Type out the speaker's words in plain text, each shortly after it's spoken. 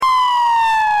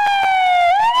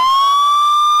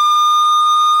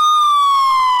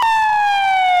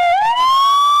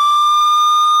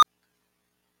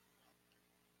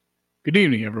Good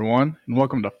evening, everyone, and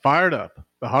welcome to Fired Up,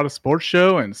 the hottest sports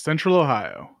show in Central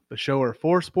Ohio. The show where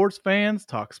four sports fans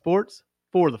talk sports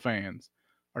for the fans.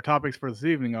 Our topics for this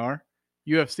evening are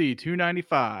UFC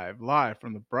 295, live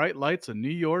from the bright lights of New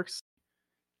York City.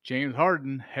 James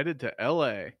Harden headed to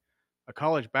LA. A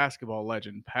college basketball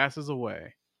legend passes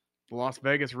away. The Las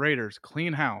Vegas Raiders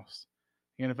clean house.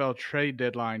 The NFL trade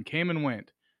deadline came and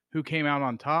went. Who came out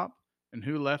on top, and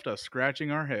who left us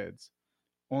scratching our heads?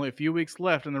 Only a few weeks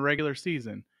left in the regular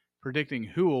season, predicting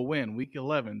who will win Week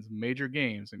 11's major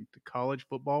games in the college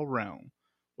football realm.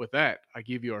 With that, I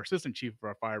give you our Assistant Chief of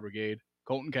our Fire Brigade,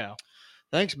 Colton Cow.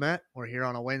 Thanks, Matt. We're here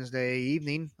on a Wednesday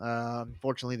evening.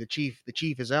 Unfortunately, the chief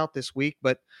is out this week,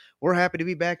 but we're happy to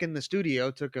be back in the studio.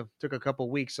 Took a couple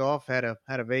weeks off. Had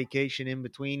a vacation in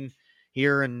between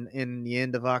here and in the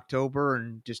end of October,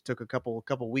 and just took a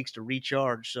couple weeks to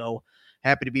recharge. So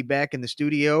happy to be back in the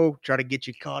studio. Try to get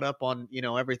you caught up on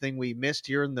everything we missed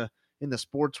here in the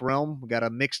sports realm. We got a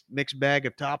mixed bag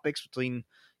of topics between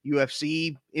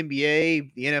UFC,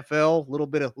 NBA, the NFL, a little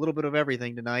bit of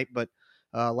everything tonight, but.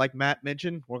 Like Matt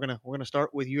mentioned, we're gonna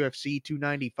start with UFC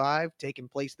 295 taking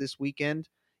place this weekend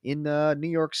in New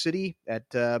York City at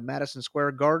Madison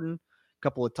Square Garden. A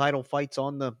couple of title fights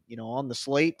on the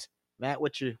slate. Matt,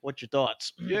 what's your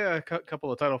thoughts? Yeah, a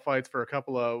couple of title fights for a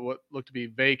couple of what look to be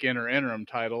vacant or interim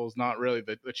titles. Not really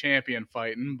the champion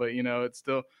fighting, but it's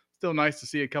still nice to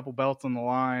see a couple belts on the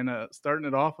line. Starting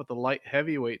it off with the light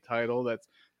heavyweight title. That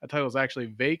title is actually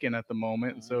vacant at the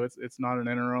moment, so it's not an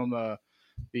interim.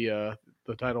 The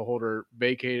title holder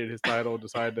vacated his title,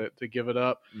 decided to give it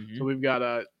up. Mm-hmm. So we've got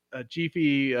a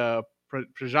Jiří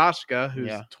Procházka,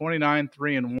 who's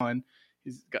 29-3-1.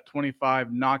 He's got 25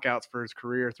 knockouts for his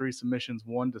career, 3 submissions,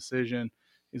 1 decision.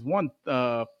 He's won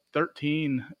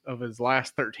 13 of his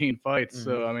last 13 fights. Mm-hmm.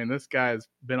 So, I mean, this guy's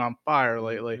been on fire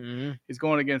lately. Mm-hmm. He's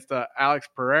going against Alex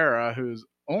Pereira, who's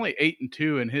only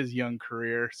 8-2 in his young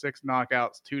career, 6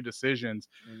 knockouts, 2 decisions.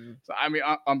 Mm-hmm. So, I mean,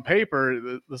 on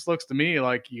paper, this looks to me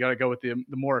like you got to go with the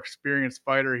more experienced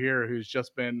fighter here, who's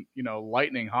just been,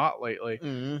 lightning hot lately.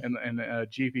 Mm-hmm. And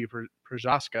Jiří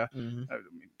Procházka,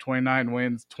 29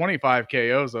 wins, 25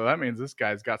 KOs. So that means this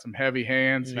guy's got some heavy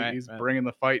hands. He's bringing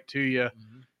the fight to you.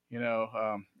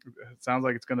 Mm-hmm. It sounds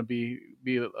like it's going to be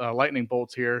lightning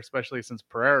bolts here, especially since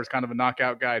Pereira's kind of a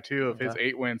knockout guy too. If his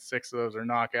 8 wins, 6 of those are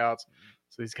knockouts.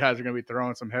 So these guys are going to be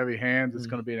throwing some heavy hands. It's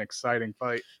going to be an exciting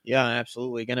fight. Yeah,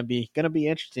 absolutely. Going to be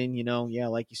interesting.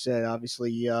 Like you said,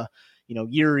 obviously,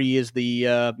 Jiří is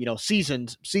the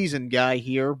seasoned guy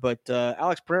here, but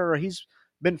Alex Pereira, he's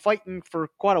been fighting for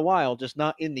quite a while, just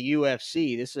not in the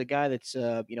UFC. This is a guy that's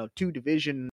 2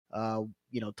 division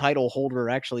title holder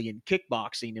actually in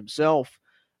kickboxing himself,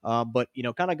 but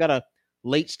kind of got a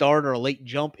late start or a late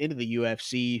jump into the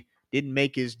UFC. Didn't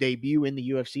make his debut in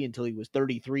the UFC until he was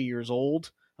 33 years old.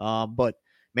 But,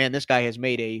 man, this guy has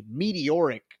made a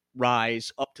meteoric rise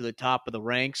up to the top of the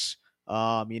ranks,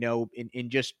 in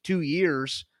just 2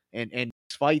 years and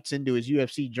fights into his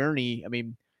UFC journey. I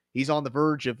mean, he's on the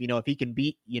verge of, if he can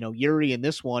beat, Jiří in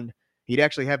this one, he'd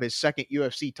actually have his second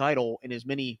UFC title in his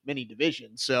many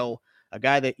divisions. So a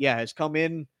guy that, has come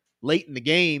in late in the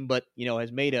game, but,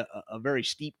 has made a very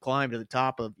steep climb to the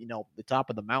top of,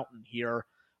 the mountain here.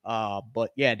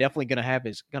 But yeah, definitely gonna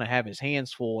have his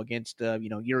hands full against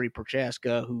Jiří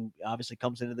Procházka, who obviously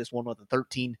comes into this one with a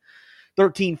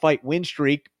 13 fight win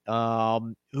streak.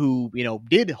 Who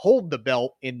did hold the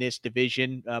belt in this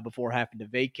division before having to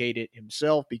vacate it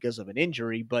himself because of an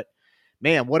injury. But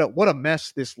man, what a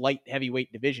mess this light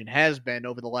heavyweight division has been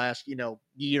over the last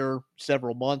year,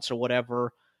 several months or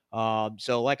whatever.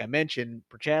 So like I mentioned,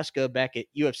 Procházka back at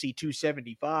UFC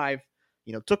 275,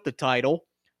 took the title.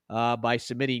 By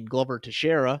submitting Glover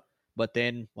Teixeira, but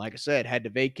then, like I said, had to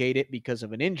vacate it because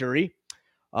of an injury.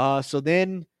 So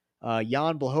then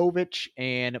Jan Blachowicz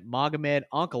and Magomed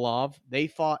Ankalaev, they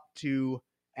fought to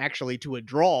a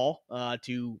draw.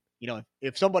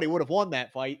 If somebody would have won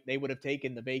that fight, they would have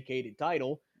taken the vacated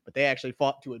title, but they actually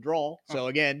fought to a draw. So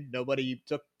again, nobody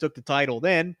took the title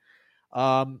then.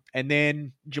 And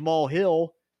then Jamal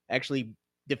Hill actually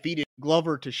defeated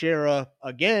Glover Teixeira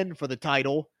again for the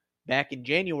title back in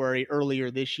January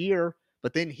earlier this year,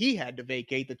 but then he had to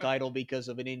vacate the title because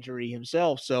of an injury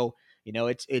himself. So,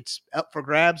 it's up for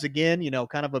grabs again,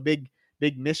 kind of a big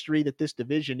mystery that this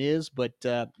division is, but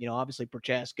obviously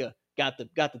Procházka got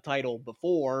the title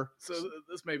before. So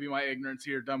this may be my ignorance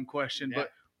here, dumb question,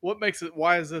 but what makes it?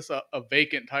 Why is this a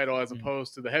vacant title as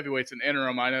opposed to the heavyweights an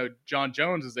interim? I know John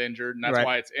Jones is injured, and that's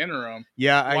why it's interim.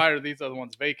 Yeah. Why are these other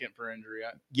ones vacant for injury?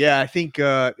 I think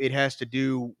it has to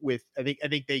do with I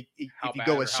think they if you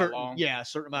go a certain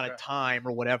amount of time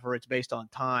or whatever, it's based on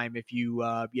time. If you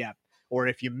or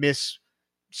if you miss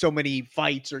so many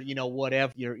fights, or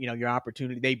whatever your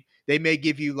opportunity, they may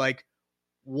give you like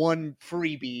one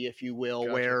freebie, if you will,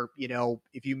 Gotcha. where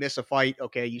if you miss a fight,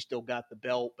 okay, you still got the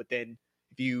belt, but then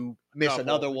if you miss Couple,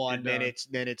 another you're one, then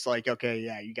done. it's like, okay,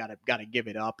 yeah, you gotta give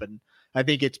it up. And I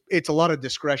think it's a lot of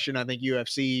discretion. I think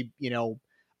UFC,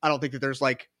 I don't think that there's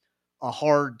like a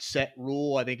hard set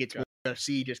rule. I think it's Got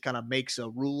UFC just kind of makes a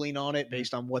ruling on it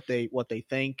based on what they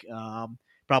think.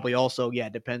 Probably also, yeah,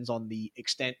 depends on the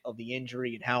extent of the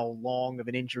injury and how long of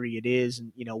an injury it is,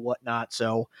 and whatnot.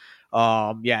 So,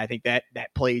 yeah, I think that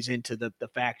plays into the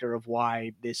factor of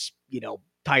why this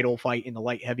title fight in the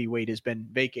light heavyweight has been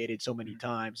vacated so many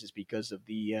times, is because of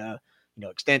the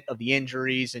extent of the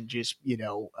injuries, and just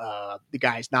the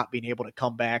guys not being able to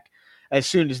come back as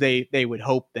soon as they would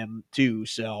hope them to.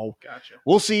 So Gotcha.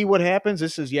 we'll see what happens.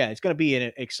 This is, it's going to be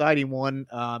an exciting one.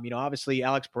 Obviously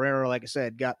Alex Pereira, like I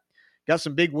said, got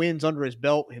some big wins under his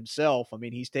belt himself. I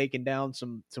mean, he's taken down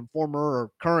some former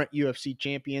or current UFC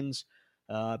champions,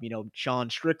 Sean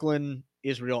Strickland,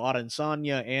 Israel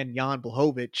Adesanya, and Jan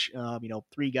Blachowicz.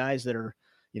 Three guys that are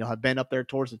have been up there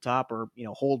towards the top, or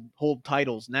hold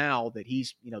titles now that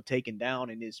he's taken down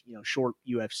in his short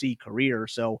UFC career.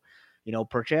 So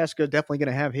Prochaska definitely going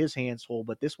to have his hands full,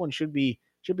 but this one should be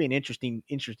an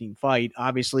interesting fight.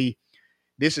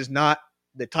 This is not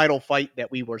the title fight that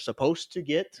we were supposed to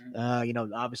get.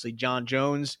 Obviously John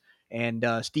Jones and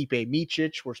Stipe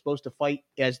Miocic were supposed to fight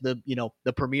as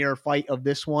the premier fight of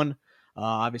this one.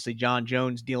 Obviously John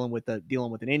Jones dealing with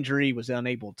an injury, was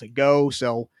unable to go.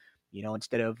 So,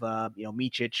 instead of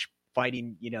Miocic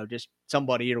fighting, just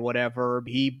somebody or whatever,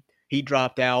 he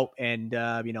dropped out, and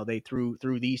they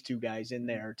threw these two guys in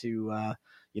there to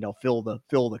fill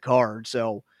the card.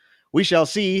 So we shall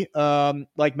see.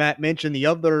 Like Matt mentioned, the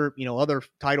other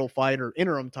title fight, or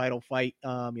interim title fight,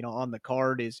 on the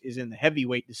card is in the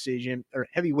heavyweight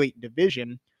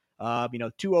division.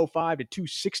 205 to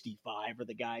 265 are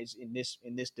the guys in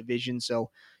this division. So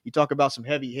you talk about some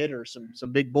heavy hitters,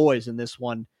 some big boys in this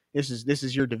one. This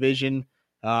is your division.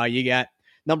 You got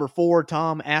number 4,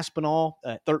 Tom Aspinall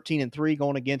at 13-3,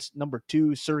 going against number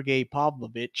 2, Sergey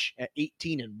Pavlovich at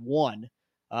 18-1.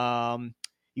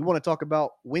 You want to talk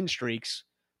about win streaks?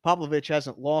 Pavlovich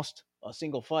hasn't lost a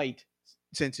single fight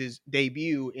since his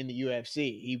debut in the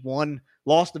UFC. He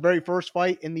lost the very first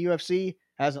fight in the UFC,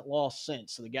 hasn't lost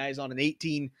since. So the guy's on an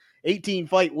 18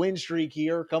 fight win streak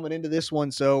here coming into this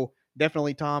one. So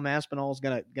definitely Tom Aspinall is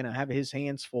gonna have his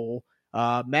hands full.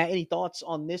 Matt, any thoughts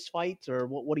on this fight, or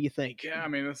what do you think? Yeah, I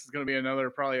mean, this is going to be another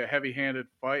probably a heavy-handed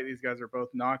fight. These guys are both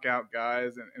knockout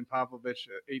guys, and Pavlovich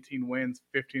 18 wins,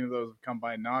 15 of those have come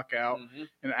by knockout,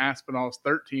 and Aspinall's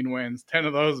 13 wins, 10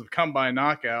 of those have come by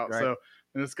knockout. Right. So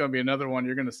this is going to be another one.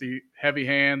 You're going to see heavy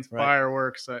hands, right,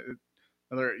 fireworks.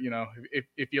 Another,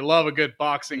 if you love a good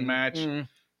boxing match, tune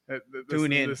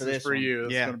in. This is for you.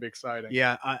 It's going to be exciting.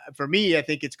 Yeah, for me, I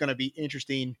think it's going to be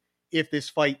interesting if this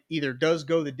fight either does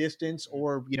go the distance,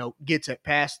 or gets it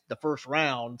past the first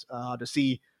round, to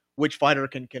see which fighter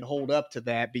can hold up to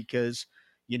that. Because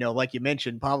like you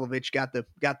mentioned, Pavlovich got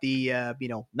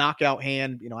the knockout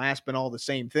hand. Aspinall the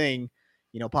same thing.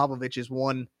 Pavlovich has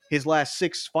won his last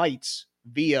 6 fights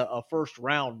via a first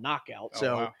round knockout.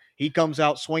 Wow. He comes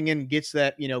out swinging, gets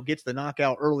the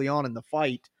knockout early on in the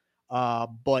fight.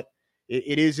 But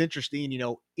it is interesting,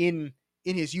 in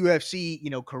his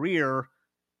UFC career.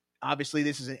 Obviously,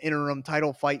 this is an interim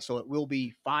title fight, so it will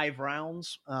be 5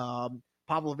 rounds.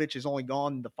 Pavlovich has only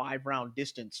gone the 5-round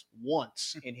distance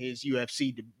once in his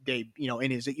UFC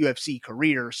in his UFC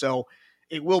career. So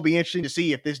it will be interesting to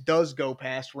see if this does go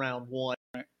past round 1,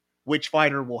 which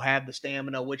fighter will have the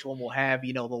stamina, which one will have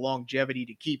the longevity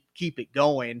to keep it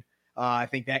going. I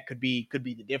think that could be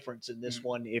the difference in this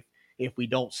one if we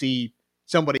don't see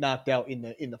somebody knocked out in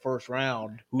the first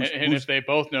round. If they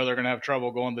both know they're going to have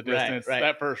trouble going the distance, right.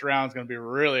 That first round is going to be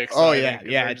really exciting. Oh yeah.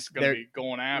 They're just going to be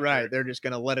going after. Right. They're just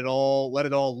going to let it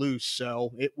all loose.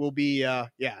 So it will be,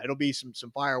 it'll be some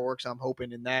fireworks. I'm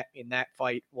hoping in that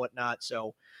fight, whatnot.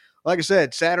 So like I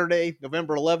said, Saturday,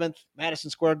 November 11th, Madison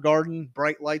Square Garden,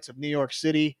 bright lights of New York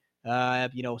City.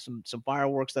 Some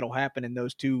fireworks that'll happen in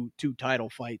those two title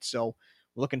fights. So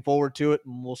looking forward to it,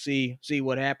 and we'll see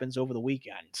what happens over the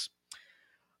weekends.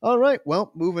 All right,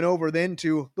 well, moving over then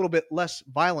to a little bit less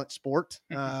violent sport.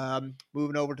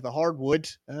 Moving over to the hardwood,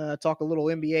 talk a little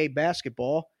NBA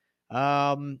basketball.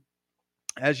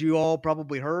 As you all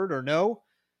probably heard or know,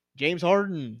 James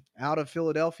Harden out of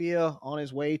Philadelphia on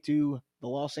his way to the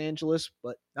Los Angeles,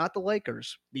 but not the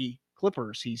Lakers, the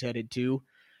Clippers he's headed to.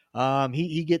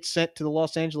 He gets sent to the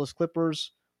Los Angeles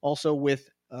Clippers, also with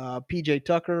PJ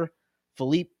Tucker,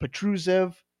 Philippe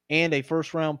Petrusev, and a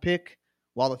first-round pick.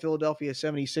 while the Philadelphia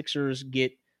 76ers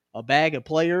get a bag of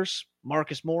players: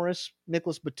 Marcus Morris,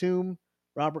 Nicholas Batum,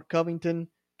 Robert Covington,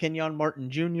 Kenyon Martin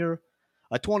Jr.,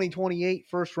 a 2028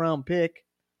 first-round pick,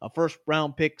 a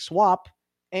first-round pick swap,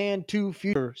 and 2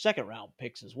 future second-round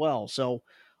picks as well. So,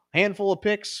 handful of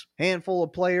picks, handful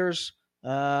of players.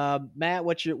 Matt,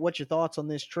 what's your thoughts on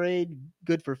this trade?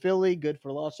 Good for Philly, good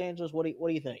for Los Angeles. What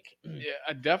do you think?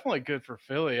 Yeah, definitely good for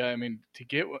Philly. I mean, to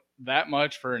get that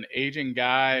much for an aging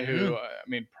guy who, I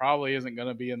mean, probably isn't going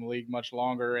to be in the league much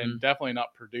longer, and definitely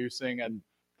not producing at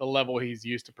the level he's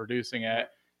used to producing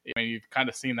at. I mean, you've kind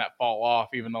of seen that fall off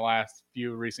even the last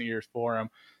few recent years for him.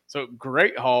 So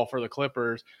great haul for the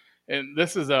Clippers. And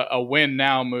this is a win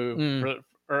now move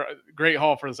or a great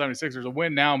haul for the 76ers, a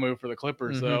win now move for the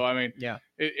Clippers. So, I mean,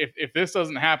 if this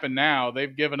doesn't happen now,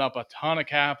 they've given up a ton of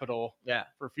capital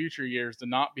for future years to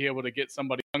not be able to get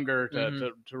somebody younger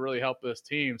to really help this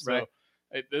team. So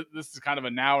this is kind of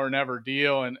a now or never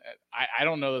deal. And I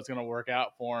don't know that's going to work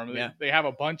out for them. They have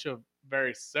a bunch of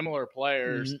very similar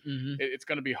players. It's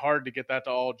going to be hard to get that to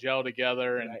all gel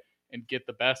together and get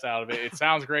the best out of it. It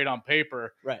sounds great on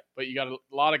paper, but you got a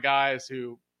lot of guys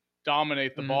who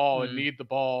dominate the ball and need the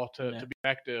ball to be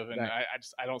effective, and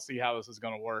I don't see how this is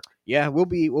going to work. Yeah, will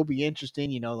be interesting.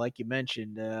 You know, like you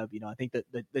mentioned, I think that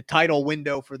the title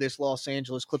window for this Los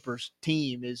Angeles Clippers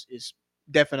team is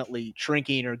definitely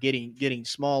shrinking or getting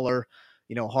smaller.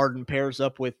 You know, Harden pairs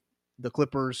up with the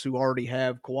Clippers, who already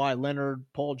have Kawhi Leonard,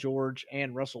 Paul George,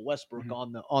 and Russell Westbrook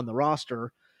on the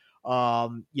roster.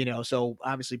 So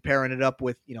obviously pairing it up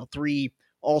with 3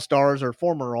 All-Stars or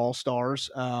former All-Stars.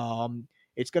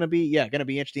 It's going to be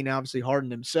interesting. Obviously,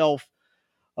 Harden himself,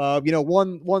 won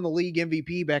the league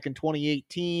MVP back in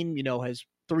 2018. Has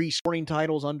 3 scoring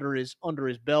titles under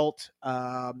his belt.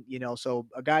 So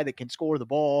a guy that can score the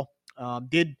ball.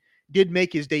 Did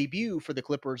make his debut for the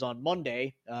Clippers on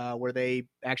Monday, where they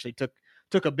actually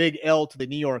took a big L to the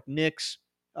New York Knicks.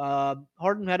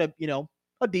 Harden had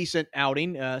a decent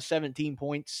outing, 17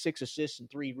 points, 6 assists, and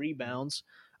 3 rebounds.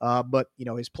 But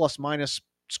his plus minus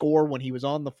score when he was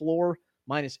on the floor,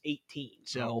 minus 18.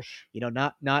 So,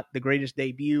 not the greatest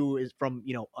debut is from,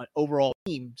 an overall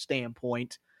team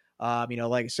standpoint.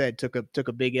 Like I said, took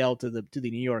a big L to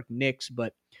the New York Knicks,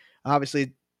 but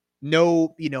obviously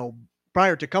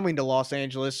prior to coming to Los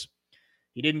Angeles,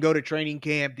 he didn't go to training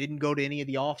camp, didn't go to any of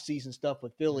the off-season stuff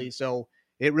with Philly. So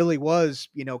it really was,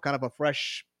 kind of a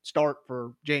fresh start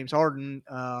for James Harden,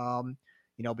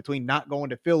 between not going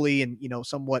to Philly and,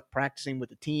 somewhat practicing with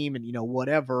the team and,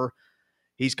 whatever.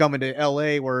 He's coming to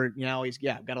LA where, he's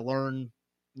got to learn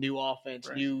new offense,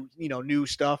 new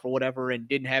stuff or whatever, and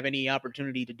didn't have any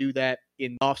opportunity to do that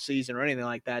in the off season or anything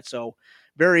like that. So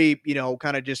very,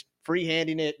 kind of just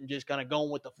freehanding it and just kind of going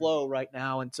with the flow right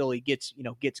now until he gets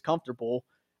comfortable.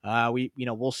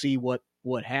 We'll see what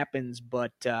happens,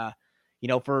 but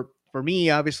for me,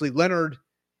 obviously Leonard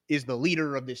is the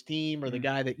leader of this team, or the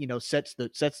guy that, sets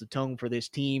the tone for this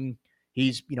team.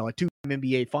 He's, a 2-time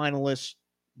NBA finalist,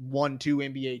 won 2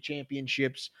 NBA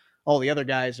championships. All the other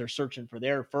guys are searching for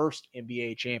their first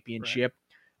NBA championship,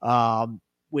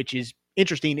 which is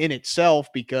interesting in itself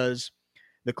because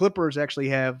the Clippers actually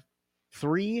have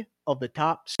 3 of the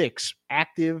top 6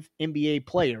 active NBA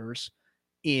players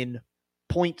in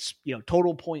points,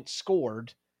 total points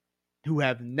scored, who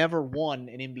have never won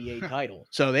an NBA title.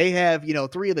 So they have,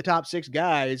 3 of the top 6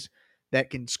 guys that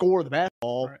can score the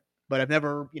basketball, but have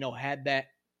never, had that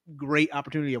great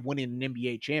opportunity of winning an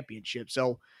NBA championship.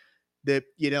 So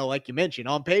like you mentioned,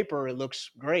 on paper, it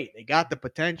looks great. They got the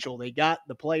potential. They got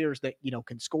the players that,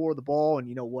 can score the ball and,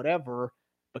 whatever,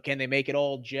 but can they make it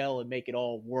all gel and make it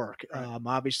all work?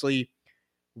 Obviously,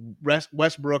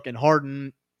 Westbrook and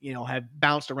Harden, have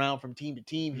bounced around from team to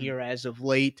team here as of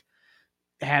late,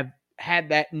 have had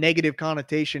that negative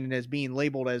connotation as being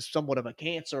labeled as somewhat of a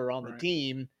cancer on the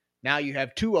team. Now you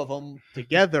have 2 of them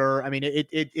together. I mean,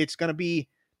 it's going to be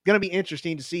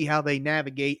interesting to see how they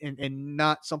navigate and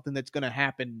not something that's going to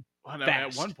happen fast.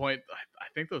 At one point, I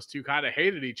think those 2 kind of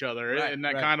hated each other, and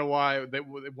that kind of why they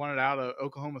wanted out of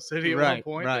Oklahoma City at one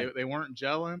point. They weren't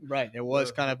gelling. Right. There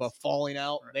was kind of a falling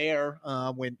out there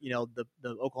when, the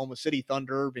Oklahoma City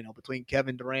Thunder, between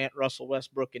Kevin Durant, Russell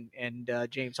Westbrook, and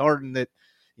James Harden that,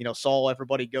 saw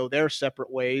everybody go their separate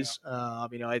ways.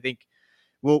 I think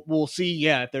we'll see,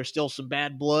 if there's still some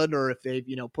bad blood or if they've,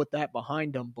 put that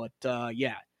behind them. But,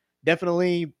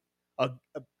 definitely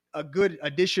a good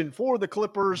addition for the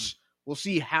Clippers. We'll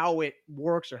see how it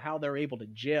works or how they're able to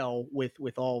gel with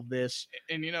all of this.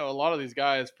 And, a lot of these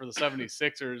guys for the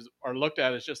 76ers are looked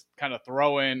at as just kind of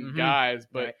throw-in guys,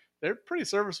 but they're pretty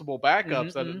serviceable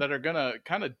backups Mm-hmm. that are going to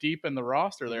kind of deepen the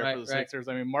roster there Right, for the right. Sixers.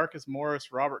 I mean, Marcus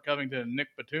Morris, Robert Covington, and Nick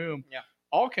Batum Yeah.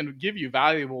 all can give you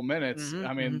valuable minutes. Mm-hmm,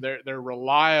 I mean, mm-hmm. they're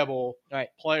reliable Right.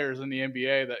 players in the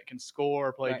NBA that can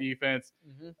score, play Right. defense.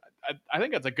 Mm-hmm. I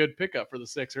think that's a good pickup for the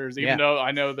Sixers, even Yeah. though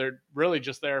I know they're really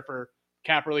just there for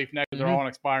cap relief next. They're all on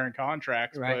expiring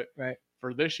contracts, Right, but right.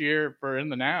 for this year, for in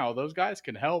the now, those guys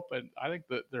can help, and I think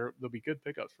that they'll be good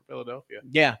pickups for Philadelphia.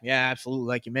 Yeah, absolutely.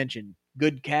 Like you mentioned,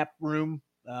 good cap room.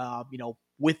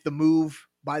 With the move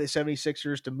by the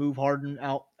 76ers to move Harden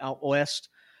out west,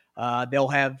 they'll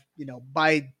have,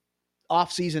 by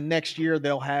offseason next year,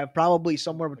 they'll have probably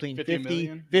somewhere between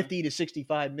 50 to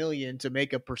 65 million to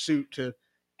make a pursuit to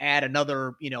add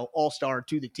another, all-star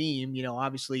to the team.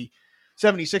 Obviously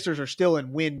 76ers are still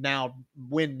in win now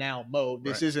mode.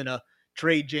 This isn't a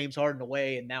trade James Harden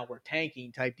away and now we're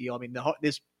tanking type deal. I mean,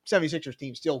 this 76ers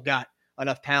team still got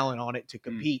enough talent on it to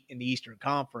compete in the Eastern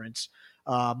Conference.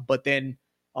 But then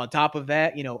on top of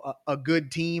that, a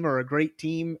good team or a great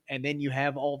team, and then you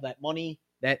have all that money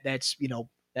that's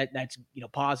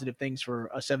positive things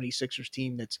for a 76ers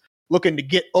team that's looking to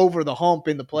get over the hump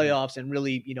in the playoffs and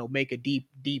really, make a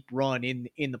deep run in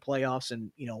the playoffs.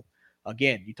 And,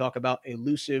 again, you talk about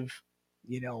elusive,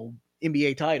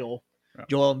 NBA title,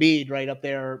 Joel Embiid right up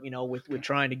there, with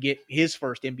trying to get his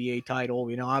first NBA title,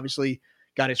 obviously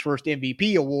got his first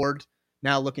MVP award,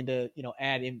 now looking to,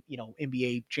 add in,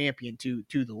 NBA champion to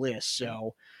the list.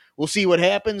 So we'll see what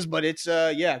happens, but it's,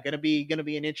 going to be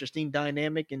an interesting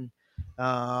dynamic. And,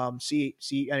 I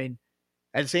mean,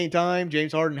 at the same time,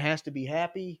 James Harden has to be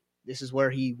happy. This is where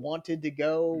he wanted to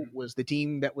go, was the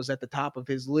team that was at the top of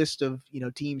his list of,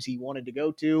 teams he wanted to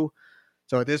go to.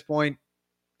 So at this point,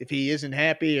 if he isn't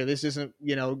happy or this isn't,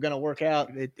 going to work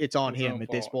out, it's on him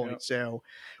at this point. Yep. So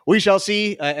we shall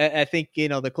see. I think,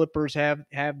 the Clippers have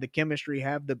the chemistry,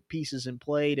 have the pieces in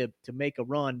play to make a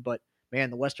run, but man,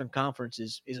 the Western Conference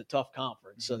is a tough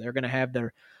conference. So they're going to have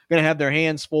their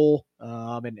hands full,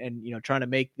 and trying to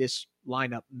make this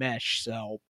lineup mesh.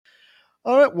 So,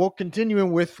 all right, well,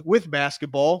 continuing with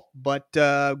basketball, but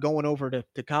going over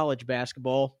to college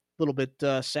basketball, a little bit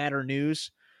sadder news.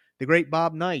 The great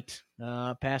Bob Knight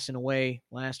passing away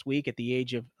last week at the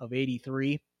age of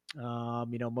 83.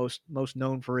 Most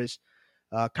known for his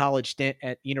college stint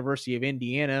at University of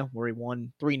Indiana, where he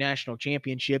won 3 national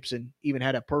championships and even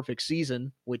had a perfect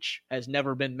season, which has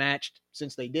never been matched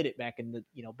since they did it back in the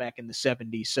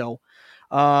 70s. So,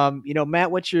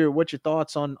 Matt, what's your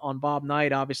thoughts on Bob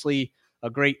Knight? Obviously, a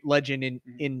great legend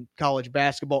in college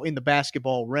basketball, in the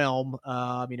basketball realm.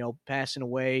 Passing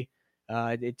away.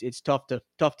 It's tough to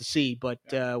see, but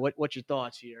what's your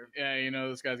thoughts here? Yeah,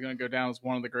 this guy's going to go down as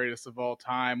one of the greatest of all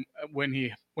time. When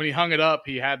he hung it up,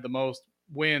 he had the most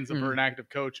wins for an active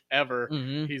coach ever.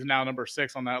 He's now number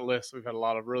 6 on that list. We've had a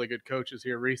lot of really good coaches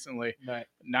here recently. Right.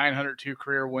 902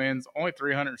 career wins, only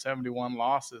 371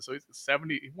 losses. So he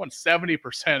won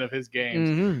 70% of his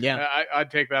games. Yeah, I'd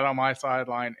take that on my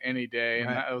sideline any day. And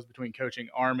that was between coaching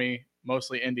Army,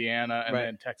 mostly Indiana, and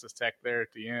then Texas Tech there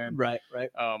at the end. Right.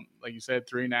 Like you said,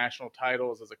 3 national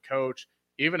titles as a coach.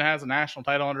 Even has a national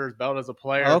title under his belt as a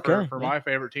player for my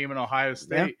favorite team in Ohio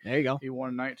State. Yeah, there you go. He won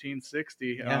in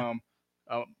 1960. Yeah.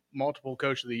 Multiple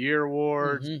Coach of the Year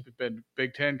awards. Been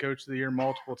Big Ten Coach of the Year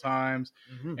multiple times.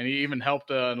 And he even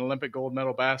helped an Olympic gold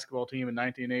medal basketball team in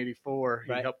 1984.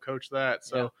 He helped coach that.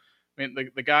 So, I mean,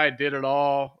 the guy did it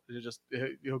all.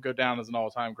 He'll go down as an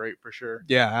all-time great for sure.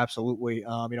 Yeah, absolutely.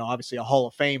 Obviously a Hall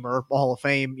of Famer, Hall of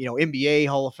Fame, NBA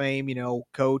Hall of Fame,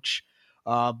 coach.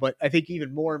 But I think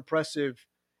even more impressive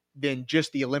than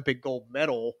just the Olympic gold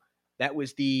medal, that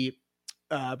was the,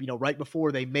 right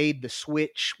before they made the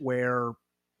switch where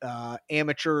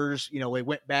amateurs, they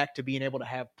went back to being able to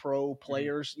have pro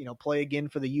players, play again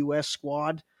for the U.S.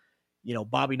 squad.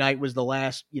 Bobby Knight was the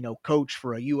last, coach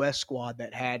for a U.S. squad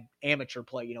that had amateur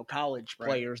play, college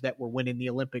players that were winning the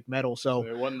Olympic medal. So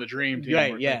it wasn't the dream team.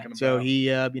 Right, yeah. So he,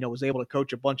 was able to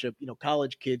coach a bunch of,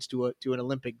 college kids to an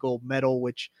Olympic gold medal,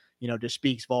 which, just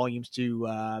speaks volumes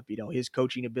to, his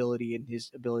coaching ability and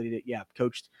his ability to,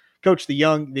 coach the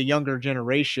younger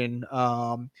generation.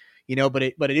 But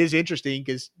it is interesting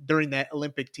because during that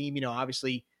Olympic team,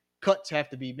 obviously cuts have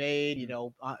to be made,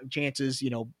 chances,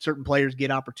 certain players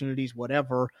get opportunities,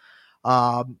 whatever.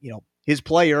 His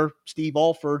player, Steve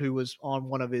Alford, who was on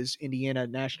one of his Indiana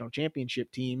national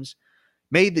championship teams,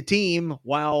 made the team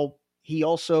while he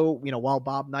also, while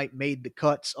Bob Knight made the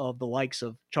cuts of the likes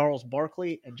of Charles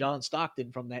Barkley and John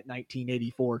Stockton from that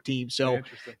 1984 team. So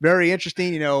very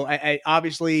interesting. I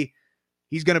obviously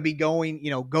he's going to be going,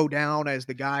 go down as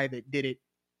the guy that did it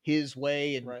his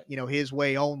way and, his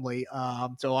way only.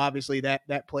 So obviously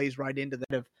that plays right into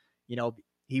that of,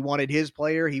 he wanted his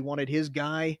player, he wanted his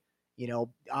guy.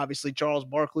 Obviously Charles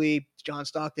Barkley, John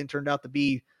Stockton turned out to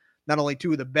be not only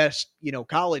two of the best,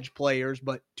 college players,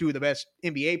 but two of the best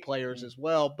NBA players as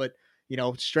well. But,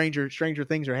 stranger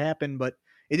things are happening, but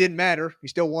it didn't matter. He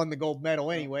still won the gold medal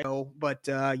anyway. But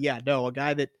a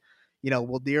guy that,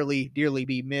 will dearly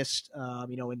be missed,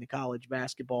 in the college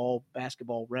basketball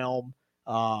realm.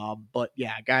 But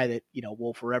yeah, a guy that,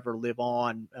 will forever live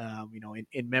on,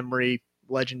 in memory,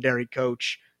 legendary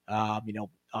coach.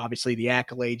 Obviously the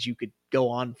accolades, you could go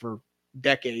on for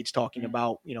decades talking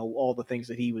about, all the things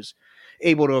that he was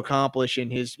able to accomplish in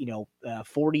his,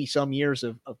 40 some years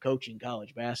of coaching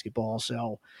college basketball.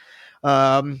 So,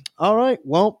 all right.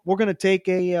 Well, we're going to take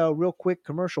a real quick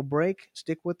commercial break.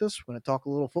 Stick with us. We're going to talk a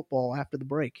little football after the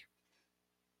break.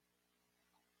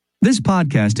 This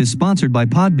podcast is sponsored by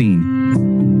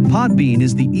Podbean. Podbean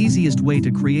is the easiest way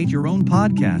to create your own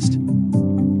podcast.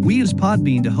 We use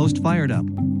Podbean to host Fired Up.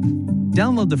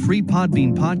 Download the free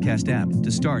Podbean podcast app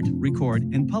to start, record,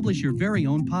 and publish your very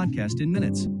own podcast in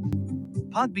minutes.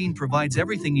 Podbean provides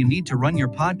everything you need to run your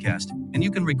podcast, and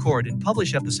you can record and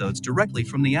publish episodes directly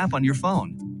from the app on your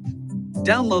phone.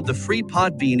 Download the free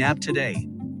Podbean app today.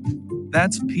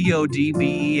 That's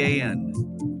Podbean.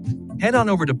 Head on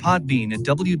over to Podbean at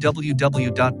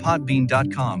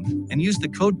www.podbean.com and use the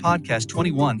code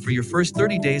podcast21 for your first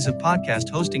 30 days of podcast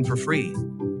hosting for free.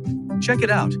 Check it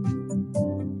out.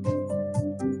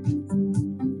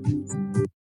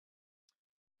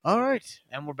 All right,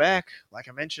 and we're back. Like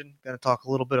I mentioned, going to talk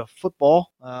a little bit of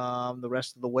football the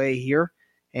rest of the way here,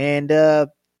 and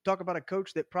talk about a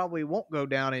coach that probably won't go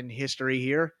down in history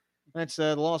here. That's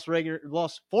the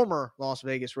former Las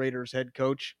Vegas Raiders head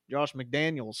coach Josh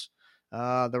McDaniels.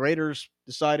 The Raiders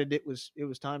decided it was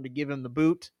time to give him the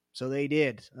boot, so they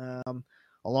did.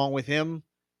 Along with him,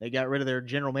 they got rid of their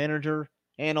general manager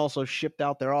and also shipped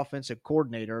out their offensive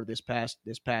coordinator this past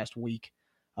week.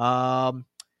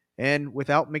 And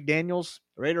without McDaniels,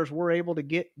 the Raiders were able to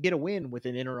get a win with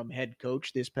an interim head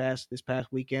coach this past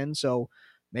weekend. So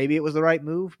maybe it was the right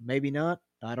move, maybe not.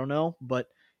 I don't know. But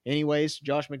anyways,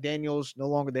 Josh McDaniels no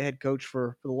longer the head coach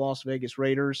for the Las Vegas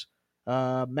Raiders.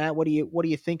 Matt, what do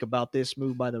you think about this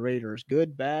move by the Raiders?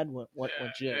 Good, bad? What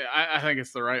you? I think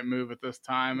it's the right move at this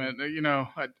time, and it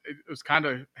was kind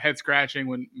of head scratching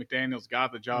when McDaniels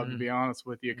got the job. To be honest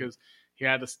with you, because he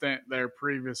had a stint there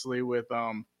previously with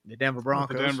the Denver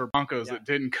Broncos. That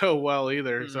didn't go well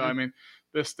either. So I mean,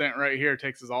 this stint right here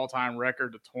takes his all-time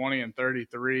record to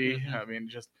 20-33. I mean,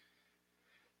 just.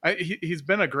 He's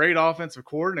been a great offensive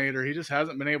coordinator. He just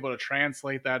hasn't been able to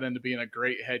translate that into being a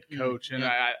great head coach. And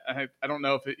I don't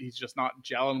know if he's just not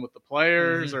gelling with the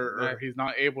players or he's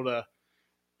not able to,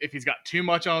 if he's got too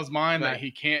much on his mind that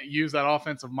he can't use that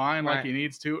offensive mind like he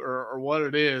needs to or what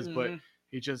it is. But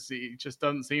he just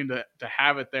doesn't seem to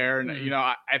have it there. And,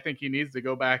 I think he needs to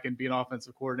go back and be an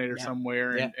offensive coordinator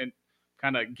somewhere and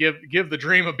kind of give the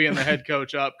dream of being the head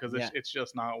coach up because it's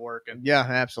just not working. Yeah,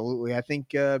 absolutely. I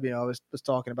think I was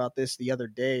talking about this the other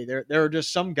day. There are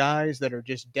just some guys that are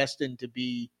just destined to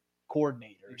be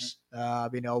coordinators.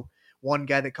 One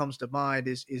guy that comes to mind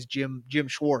is Jim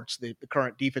Schwartz, the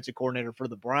current defensive coordinator for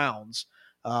the Browns.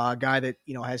 A guy that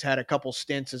has had a couple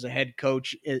stints as a head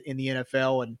coach in the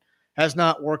NFL and has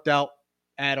not worked out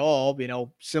at all.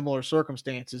 Similar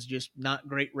circumstances, just not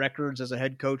great records as a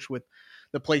head coach with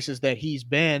the places that he's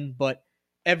been, but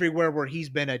everywhere where he's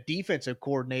been a defensive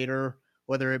coordinator,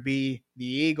 whether it be the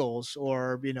Eagles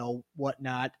or,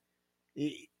 whatnot,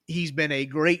 he's been a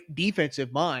great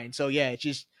defensive mind. So yeah, it's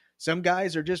just some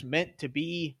guys are just meant to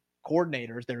be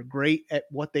coordinators. They're great at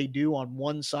what they do on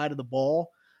one side of the ball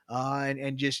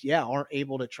and just, aren't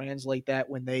able to translate that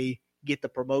when they get the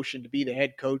promotion to be the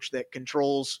head coach that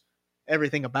controls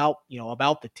everything about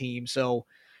the team. So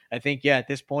I think, at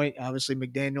this point, obviously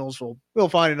McDaniels will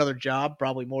find another job,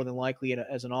 probably more than likely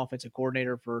as an offensive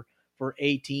coordinator for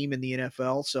a team in the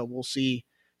NFL. So we'll see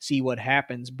what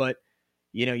happens. But,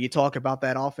 you talk about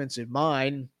that offensive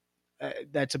mind.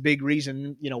 That's a big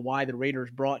reason, why the Raiders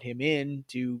brought him in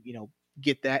to,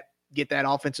 get that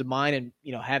offensive mind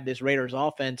and, have this Raiders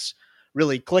offense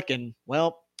really clicking.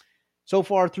 Well, so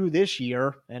far through this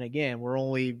year, and again, we're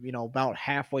only, about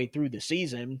halfway through the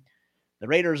season, the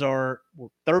Raiders are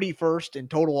 31st in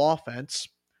total offense,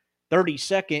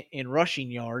 32nd in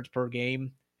rushing yards per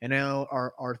game, and now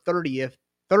are 30th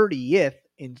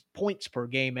in points per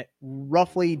game at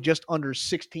roughly just under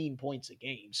 16 points a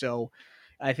game. So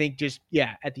I think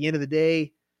at the end of the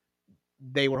day,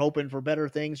 they were hoping for better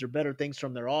things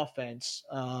from their offense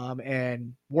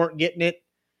and weren't getting it.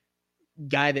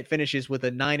 Guy that finishes with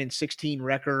a 9-16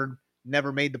 record,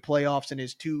 never made the playoffs in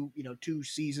his two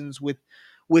seasons with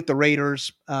with the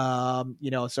Raiders.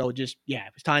 So just,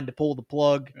 it was time to pull the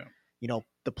plug. Yeah.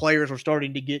 The players were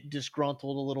starting to get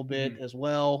disgruntled a little bit as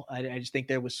well. I just think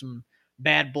there was some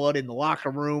bad blood in the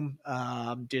locker room.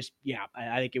 I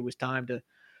think it was time to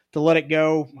let it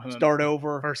go, start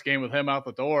over. First game with him out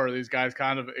the door, these guys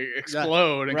kind of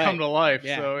explode and come to life.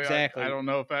 Yeah, so exactly. I don't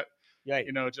know if that, right.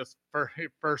 Just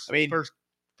first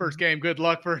game, good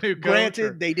luck for a new coach.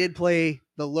 Granted, they did play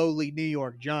the lowly New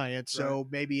York Giants, so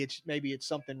maybe it's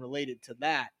something related to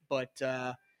that. But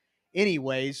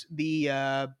anyways,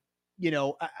 I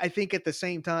think at the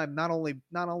same time, not only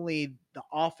the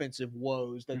offensive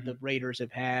woes that the Raiders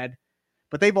have had,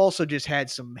 but they've also just had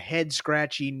some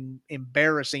head-scratching,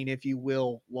 embarrassing, if you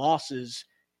will, losses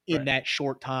in that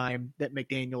short time that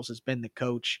McDaniels has been the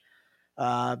coach.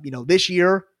 This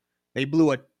year they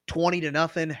blew a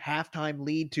 20-0 halftime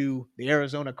lead to the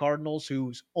Arizona Cardinals,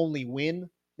 whose only win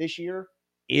this year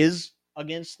is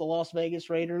against the Las Vegas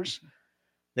Raiders.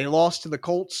 They lost to the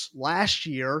Colts last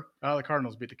year. Oh, the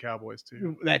Cardinals beat the Cowboys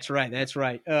too. That's right.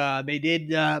 They did.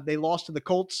 They lost to the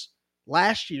Colts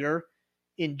last year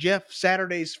in Jeff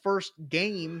Saturday's first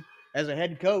game as a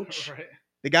head coach. Right.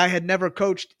 The guy had never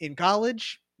coached in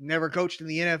college, never coached in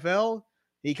the NFL.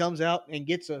 He comes out and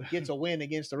gets a win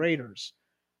against the Raiders.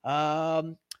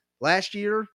 Last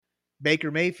year,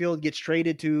 Baker Mayfield gets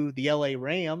traded to the LA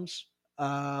Rams.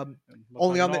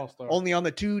 Only on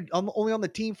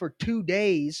the team for 2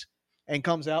 days, and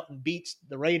comes out and beats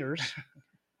the Raiders.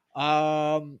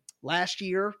 Last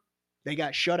year, they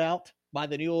got shut out by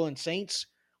the New Orleans Saints,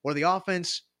 where the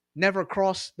offense never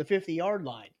crossed the 50-yard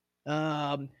line.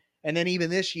 And then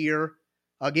even this year,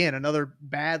 again, another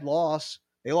bad loss.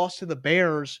 They lost to the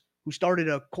Bears, who started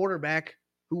a quarterback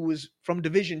who was from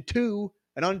Division II,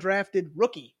 an undrafted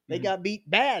rookie. They got beat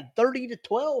bad,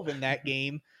 30-12 in that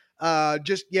game. A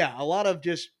lot of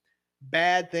just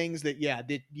bad things that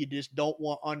you just don't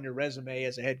want on your resume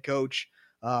as a head coach,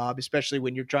 especially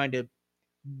when you're trying to,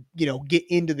 get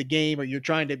into the game, or you're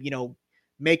trying to,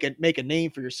 make a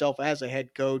name for yourself as a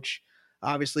head coach.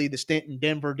 Obviously, the stint in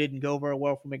Denver didn't go very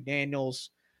well for McDaniels.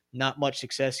 Not much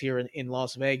success here in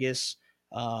Las Vegas.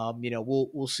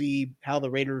 We'll see how the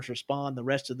Raiders respond the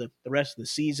rest of the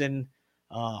season.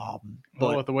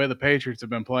 But with the way the Patriots have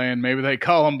been playing, maybe they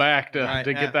call him back to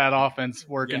get that offense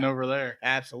working over there.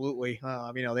 Absolutely.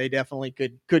 They definitely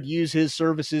could use his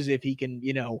services if he can,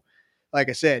 like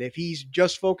I said, if he's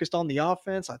just focused on the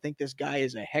offense. I think this guy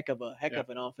is a heck of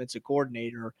an offensive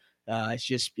coordinator. It's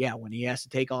just, when he has to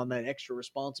take on that extra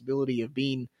responsibility of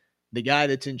being the guy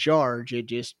that's in charge, it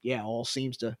just, all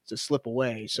seems to slip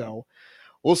away. So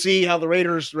we'll see how the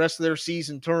Raiders' rest of their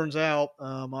season turns out.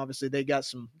 Obviously, they got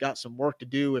some work to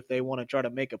do if they want to try to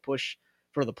make a push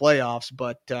for the playoffs.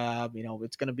 But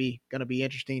it's going to be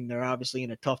interesting. They're obviously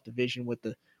in a tough division with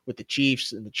the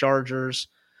Chiefs and the Chargers.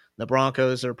 The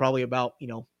Broncos are probably about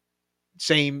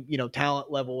same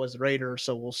talent level as the Raiders.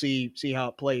 So we'll see how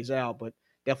it plays out. But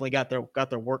definitely got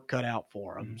their work cut out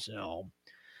for them. So,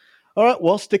 all right.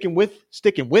 Well, sticking with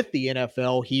the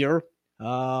NFL here.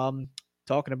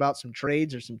 Talking about some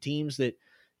trades or some teams that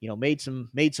made some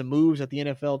moves at the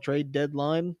NFL trade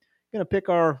deadline. Going to pick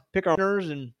our winners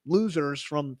and losers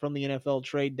from the NFL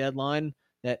trade deadline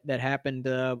that happened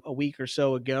a week or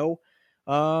so ago.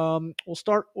 We'll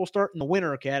start in the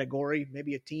winner category.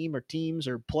 Maybe a team or teams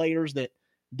or players that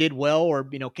did well or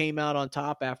came out on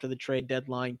top after the trade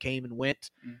deadline came and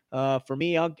went. For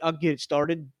me, I'll get it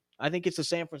started. I think it's the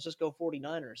San Francisco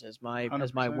 49ers as my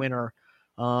 100%. winner.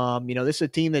 This is a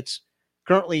team that's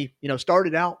currently,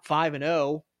 started out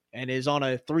 5-0 and is on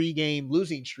a 3-game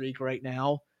losing streak right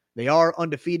now. They are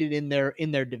undefeated in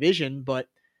their division, but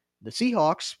the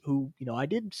Seahawks, who, I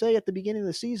did say at the beginning of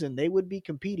the season they would be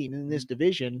competing in this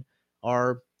division,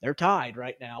 they're tied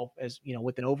right now as,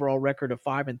 with an overall record of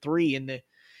 5-3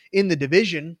 in the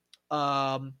division.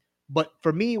 But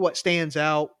for me, what stands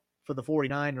out for the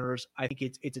 49ers, I think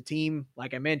it's a team,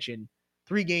 like I mentioned,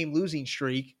 3-game losing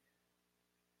streak.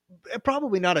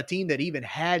 Probably not a team that even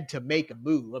had to make a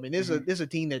move. I mean, this is a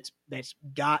team that's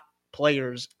got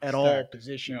players at all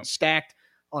positions, stacked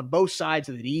on both sides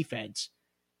of the defense.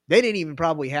 They didn't even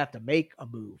probably have to make a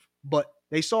move, but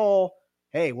they saw,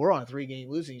 hey, we're on a 3-game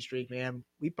losing streak, man.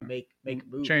 We can make a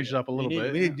move. Change it up a little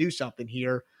bit. We need to do something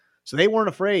here. So they weren't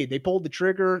afraid. They pulled the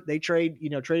trigger. They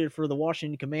traded for the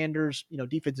Washington Commanders,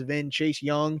 defensive end Chase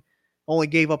Young. Only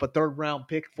gave up a 3rd-round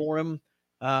pick for him.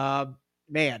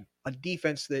 Man, a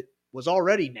defense that was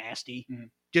already nasty,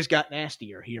 just got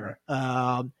nastier here.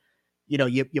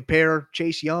 You pair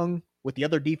Chase Young with the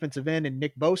other defensive end and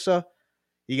Nick Bosa.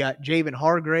 You got Javon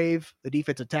Hargrave, the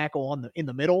defensive tackle in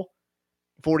the middle.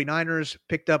 49ers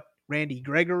picked up Randy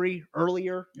Gregory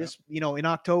earlier in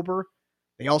October.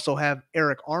 They also have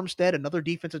Eric Armstead, another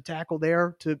defensive tackle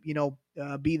there to,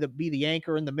 be the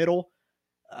anchor in the middle.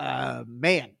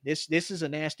 Man, this is a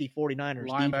nasty 49ers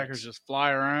Linebackers defense. just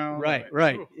fly around.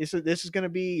 Right. This is going to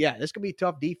be a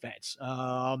tough defense.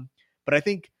 But I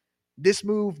think this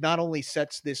move not only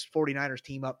sets this 49ers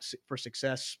team up for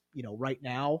success, right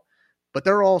now, but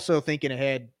they're also thinking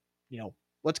ahead,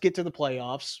 let's get to the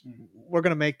playoffs. We're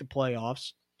going to make the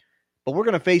playoffs, but we're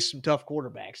going to face some tough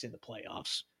quarterbacks in the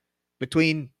playoffs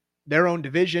between their own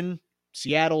division,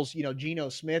 Seattle's, Geno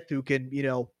Smith, who can,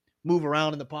 move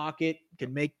around in the pocket,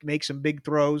 can make some big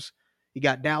throws. You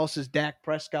got Dallas's Dak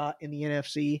Prescott in the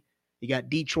NFC. You got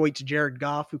Detroit's Jared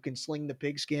Goff, who can sling the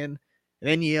pigskin. And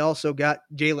then you also got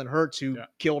Jalen Hurts, who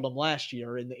killed them last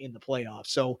year in the playoffs.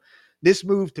 So this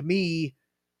move to me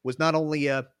was not only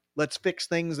a let's fix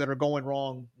things that are going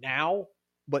wrong now,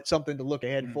 but something to look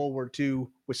ahead forward to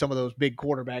with some of those big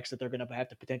quarterbacks that they're going to have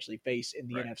to potentially face in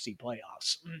the NFC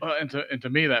playoffs. And to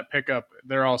me, that pickup,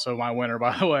 they're also my winner,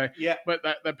 by the way. Yeah. But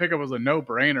that pickup was a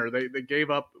no-brainer. They gave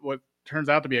up what turns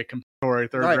out to be a compensatory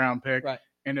third-round pick. Right.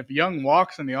 And if Young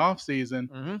walks in the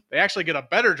offseason, they actually get a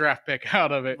better draft pick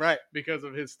out of it because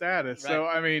of his status. Right. So,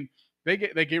 I mean, they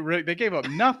gave up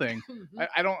nothing.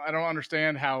 I don't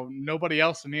understand how nobody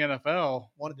else in the NFL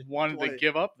wanted to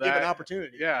give up that an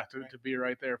opportunity. Yeah, to be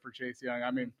right there for Chase Young.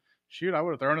 I mean, shoot, I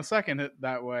would have thrown a second hit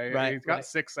that way. Right, he's got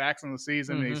 6 sacks in the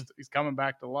season. He's coming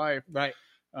back to life. Right.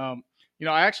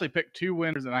 I actually picked 2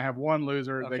 winners and I have 1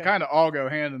 loser. Okay. They kind of all go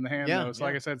hand in hand, though. So,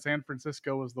 like I said, San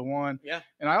Francisco was the one. Yeah.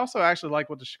 And I also actually like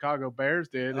what the Chicago Bears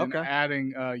did in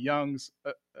adding Young's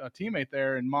teammate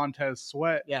there in Montez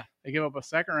Sweat. Yeah. They gave up a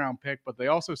second-round pick, but they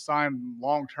also signed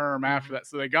long-term after that.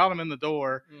 So they got him in the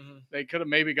door. They could have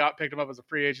maybe picked him up as a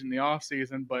free agent in the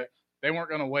offseason, but they weren't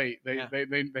going to wait. They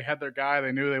had their guy.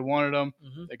 They knew they wanted him.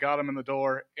 They got him in the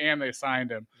door, and they signed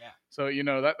him. Yeah. So,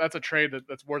 that's a trade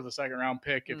that's worth a second-round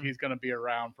pick if he's going to be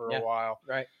around for a while.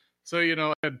 Right. So,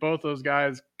 I had both those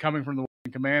guys coming from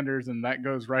the Commanders, and that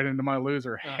goes right into my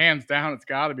loser. Hands down, it's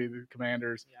got to be the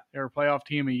Commanders. Yeah. They were a playoff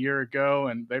team a year ago,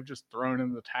 and they've just thrown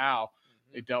in the towel.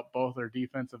 They dealt both their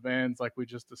defensive ends like we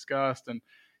just discussed, and,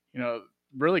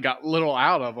 really got little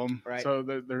out of them. Right. So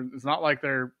it's not like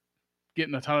they're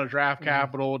getting a ton of draft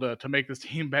capital to make this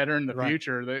team better in the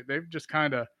future. They've just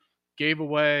kind of gave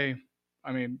away,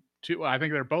 I think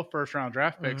they're both first-round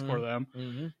draft picks for them.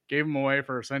 Gave them away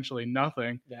for essentially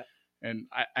nothing. Yeah. And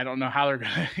I don't know how they're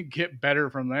going to get better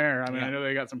from there. I know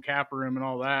they got some cap room and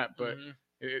all that, but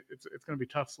it's going to be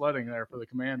tough sledding there for the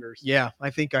Commanders. Yeah, I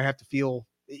think I have to feel,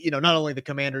 not only the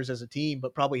Commanders as a team,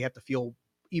 but probably have to feel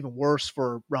even worse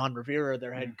for Ron Rivera,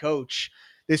 their head coach.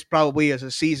 This probably is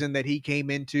a season that he came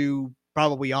into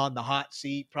probably on the hot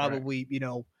seat, probably,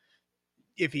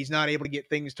 if he's not able to get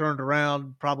things turned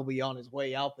around, probably on his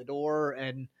way out the door.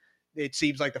 And it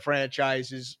seems like the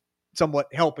franchise is somewhat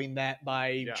helping that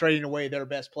by trading away their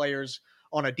best players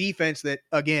on a defense that,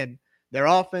 again, their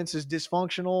offense is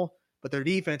dysfunctional, but their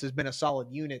defense has been a solid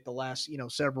unit the last,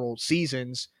 several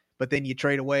seasons. But then you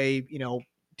trade away,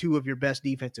 2 of your best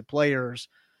defensive players,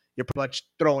 you're pretty much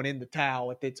throwing in the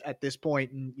towel at this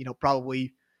point, and,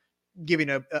 probably giving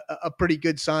a pretty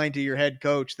good sign to your head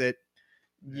coach that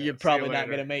you're probably not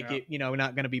going to make it,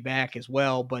 not going to be back as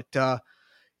well. But,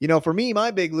 for me,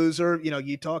 my big loser,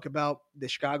 you talk about the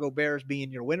Chicago Bears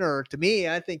being your winner. To me,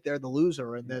 I think they're the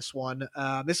loser in this one.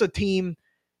 This is a team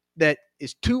that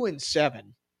is 2-7.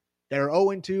 They're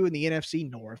 0-2 in the NFC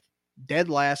North, dead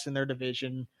last in their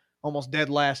division, almost dead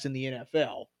last in the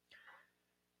NFL.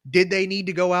 Did they need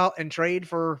to go out and trade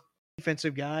for a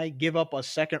defensive guy, give up a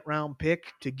second-round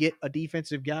pick to get a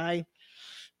defensive guy?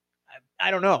 I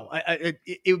don't know.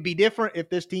 It would be different if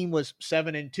this team was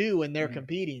 7-2 and they're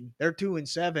competing. They're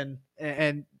 2-7,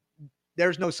 and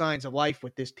there's no signs of life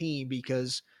with this team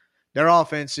because their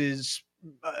offense is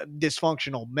a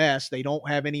dysfunctional mess. They don't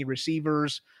have any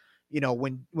receivers.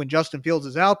 When Justin Fields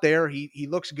is out there, he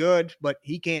looks good, but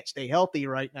he can't stay healthy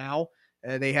right now.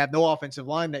 They have no offensive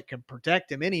line that can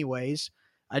protect him anyways.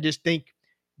 I just think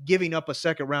giving up a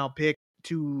second-round pick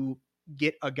to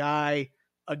get a guy –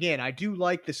 again, I do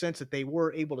like the sense that they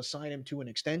were able to sign him to an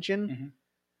extension,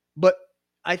 but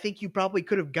I think you probably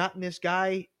could have gotten this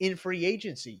guy in free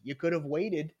agency. You could have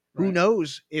waited. Right. Who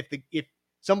knows if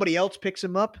somebody else picks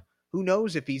him up? Who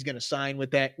knows if he's going to sign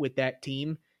with that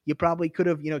team? You probably could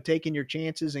have, taken your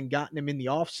chances and gotten him in the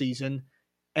offseason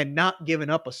and not given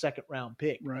up a second-round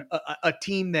pick. Right. A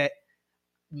team that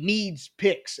needs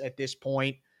picks at this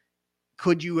point,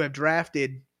 could you have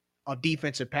drafted a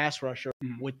defensive pass rusher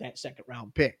with that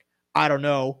second-round pick? I don't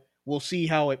know. We'll see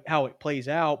how it plays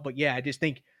out. But, yeah, I just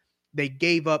think they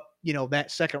gave up,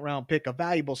 that second round pick, a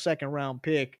valuable second round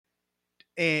pick,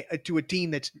 to a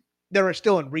team they're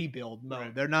still in rebuild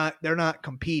mode. Right. They're not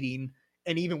competing.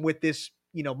 And even with this,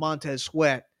 Montez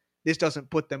Sweat, this doesn't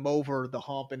put them over the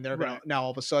hump, and they're going to now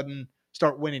all of a sudden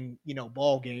start winning,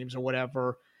 ball games or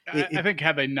whatever. I think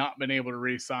had they not been able to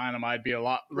re-sign him, I'd be a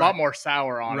lot more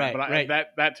sour on it. But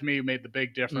that to me made the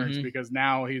big difference because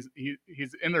now he's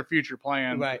in their future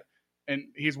plans, right? And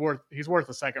he's worth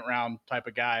a second round type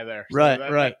of guy there. So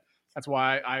right. That's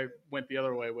why I went the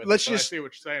other way with it. I see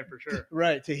what you're saying for sure.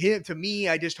 Right. To me,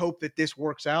 I just hope that this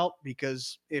works out,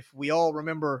 because if we all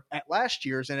remember at last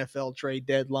year's NFL trade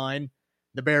deadline,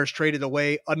 the Bears traded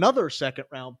away another second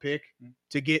round pick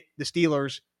to get the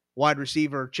Steelers wide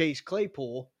receiver Chase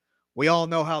Claypool. We all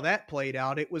know how that played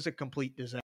out. It was a complete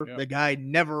disaster. Yep. The guy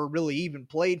never really even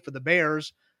played for the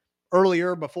Bears.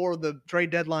 Earlier, before the trade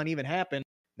deadline even happened,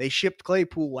 they shipped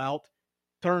Claypool out,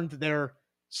 turned their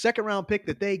second round pick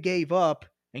that they gave up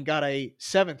and got a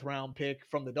 7th round pick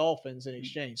from the Dolphins in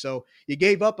exchange. So you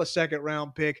gave up a 2nd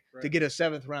round pick to get a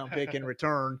 7th round pick in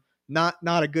return. Not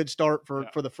a good start for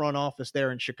the front office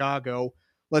there in Chicago.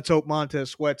 Let's hope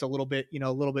Montez Sweat's a little bit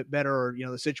better, or,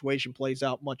 the situation plays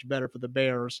out much better for the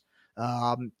Bears.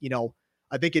 I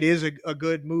think it is a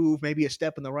good move, maybe a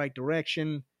step in the right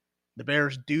direction. The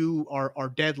Bears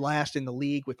are dead last in the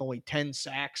league with only 10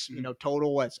 sacks,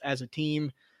 total as a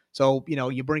team. So,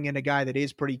 you bring in a guy that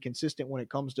is pretty consistent when it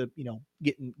comes to,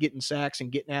 getting sacks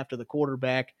and getting after the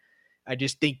quarterback. I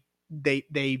just think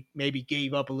they maybe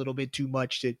gave up a little bit too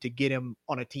much to get him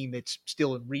on a team that's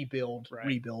still in rebuild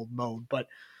mode. But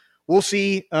we'll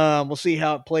see. We'll see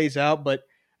how it plays out. But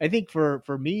I think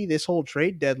for me, this whole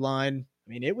trade deadline, I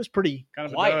mean, it was pretty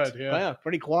quiet.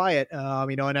 Pretty quiet.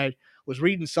 And I was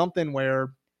reading something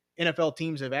where NFL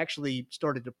teams have actually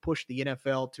started to push the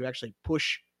NFL to actually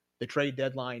push the trade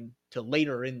deadline to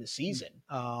later in the season.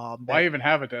 Why even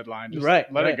have a deadline? Just let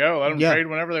it go. Let them trade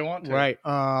whenever they want to. Right.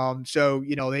 So,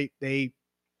 they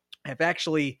have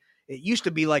actually, it used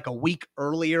to be like a week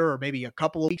earlier or maybe a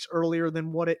couple of weeks earlier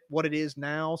than what it is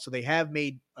now. So they have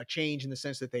made a change in the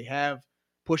sense that they have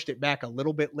pushed it back a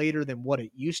little bit later than what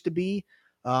it used to be.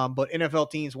 But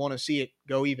NFL teams want to see it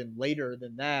go even later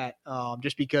than that,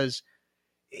 just because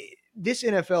this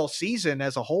NFL season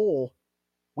as a whole,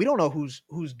 we don't know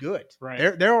who's good.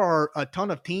 Right. There are a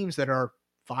ton of teams that are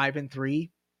 5-3,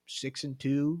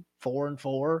 6-2,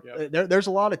 4-4. Yep. There's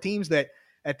a lot of teams that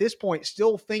at this point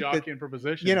still think jockeying for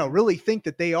position. Really think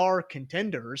that they are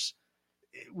contenders.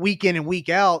 Week in and week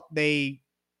out,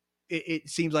 it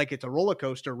seems like it's a roller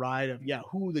coaster ride of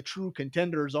who the true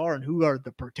contenders are and who are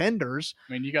the pretenders.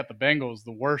 I mean, you got the Bengals,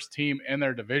 the worst team in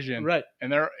their division, right?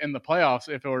 And they're in the playoffs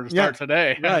if it were to start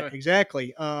today, right?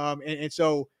 Exactly. And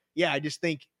so I just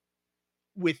think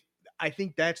I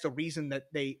think that's the reason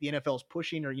that the NFL is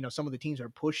pushing, or some of the teams are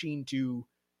pushing to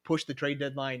push the trade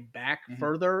deadline back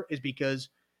further, is because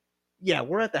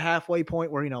we're at the halfway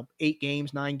point where 8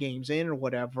 games, 9 games in or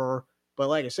whatever. But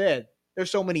like I said,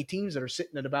 there's so many teams that are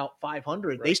sitting at about 500.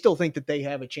 Right. They still think that they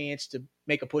have a chance to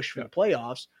make a push for the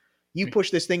playoffs. You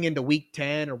push this thing into week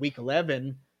 10 or week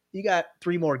 11, you got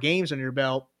 3 more games on your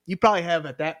belt. You probably have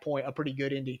at that point a pretty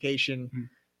good indication.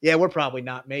 We're probably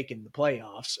not making the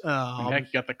playoffs. Heck,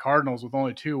 you got the Cardinals with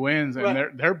only 2 wins,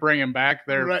 and they're bringing back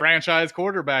their franchise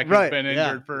quarterback who's been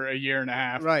injured for a year and a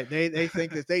half. Right. They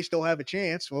think that they still have a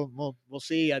chance. We'll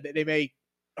see. They may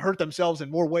hurt themselves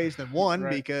in more ways than one,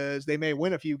 because they may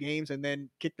win a few games and then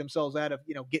kick themselves out of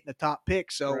getting the top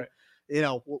pick. So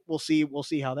we'll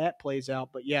see how that plays out.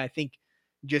 But I think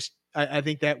I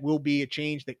think that will be a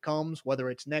change that comes, whether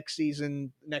it's next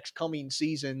season, next coming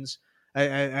seasons.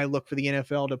 I look for the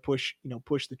NFL to push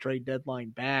the trade deadline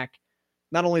back,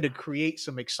 not only to create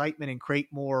some excitement and create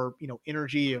more,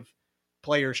 energy of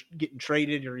players getting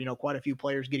traded, or, quite a few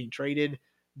players getting traded,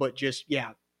 but just,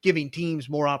 giving teams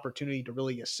more opportunity to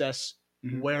really assess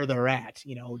where they're at.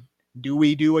 Do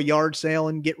we do a yard sale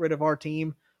and get rid of our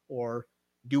team, or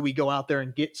do we go out there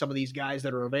and get some of these guys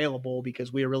that are available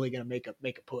because we are really going to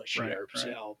make a push here? Right.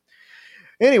 So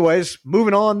anyways,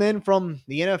 moving on then from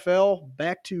the NFL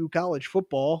back to college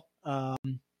football.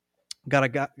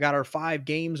 Got our 5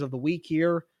 games of the week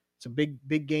here. Some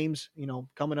big games,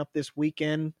 coming up this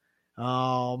weekend.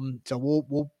 So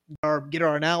we'll get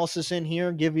our analysis in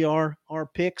here, give you our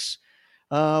picks,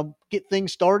 get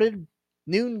things started.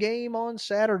 Noon game on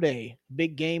Saturday.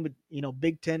 Big game with,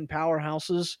 Big Ten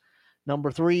powerhouses.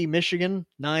 Number 3, Michigan,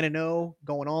 9-0,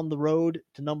 going on the road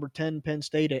to number 10, Penn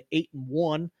State at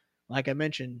 8-1. Like I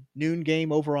mentioned, noon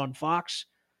game over on Fox.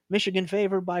 Michigan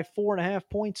favored by 4.5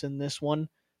 points in this one.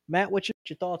 Matt, what's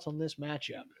your thoughts on this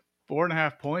matchup?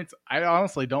 4.5 points. I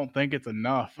honestly don't think it's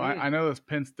enough. Mm. I know this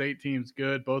Penn State team's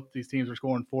good. Both these teams are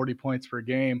scoring 40 points per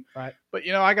game. Right. But,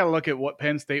 I got to look at what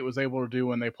Penn State was able to do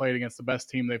when they played against the best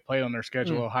team they played on their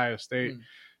schedule, Ohio State.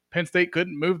 Penn State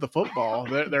couldn't move the football.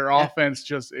 Their offense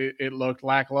just it looked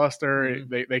lackluster.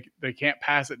 They can't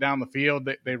pass it down the field.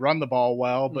 They run the ball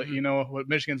well, but you know what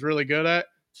Michigan's really good at?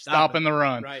 Stopping the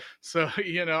run. Right. So,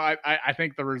 I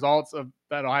think the results of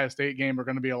that Ohio State game are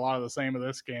going to be a lot of the same of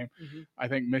this game. I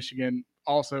think Michigan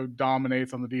also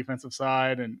dominates on the defensive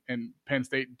side, and Penn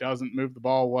State doesn't move the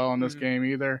ball well in this game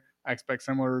either. I expect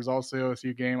similar results to the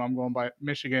OSU game. I'm going by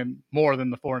Michigan more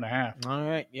than the 4.5. All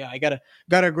right. Yeah, I gotta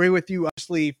agree with you.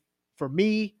 Obviously, for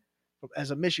me, as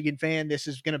a Michigan fan, this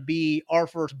is going to be our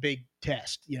first big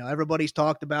test. Everybody's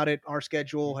talked about it. Our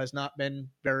schedule has not been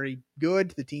very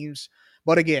good. The teams,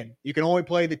 but again, you can only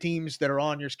play the teams that are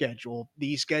on your schedule.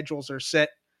 These schedules are set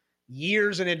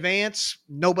years in advance.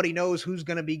 Nobody knows who's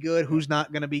going to be good, who's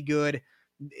not going to be good.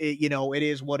 It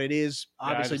is what it is.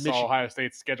 Obviously, I just saw Ohio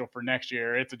State's schedule for next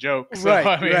year. It's a joke. So,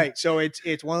 right. So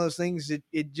it's one of those things.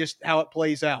 It just how it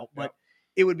plays out. But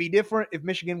it would be different if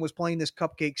Michigan was playing this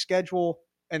cupcake schedule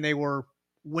and they were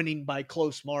winning by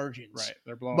close margins.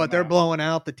 Right. They're blowing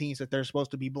out the teams that they're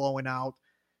supposed to be blowing out.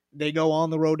 They go on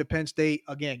the road to Penn State.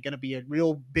 Again, going to be a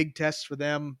real big test for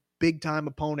them. Big time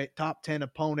opponent, top 10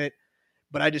 opponent.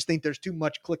 But I just think there's too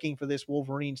much clicking for this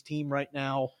Wolverines team right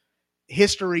now.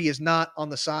 History is not on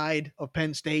the side of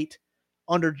Penn State.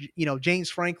 Under James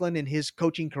Franklin in his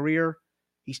coaching career,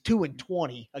 he's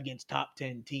 2-20 against top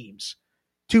 10 teams,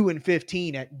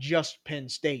 2-15 at just Penn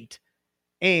State,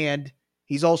 and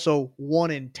he's also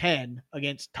 1-10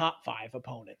 against top 5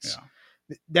 opponents.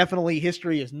 Yeah. Definitely,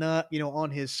 history is not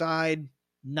on his side.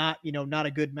 Not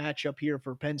a good matchup here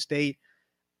for Penn State.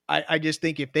 I just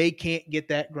think if they can't get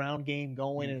that ground game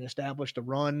going and establish the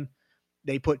run,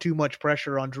 they put too much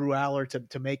pressure on Drew Aller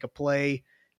to make a play.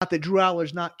 Not that Drew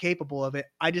Aller's not capable of it.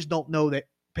 I just don't know that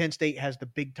Penn State has the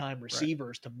big-time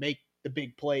receivers to make the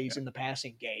big plays in the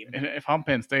passing game. And if I'm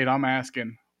Penn State, I'm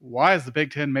asking, why is the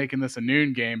Big Ten making this a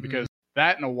noon game? Because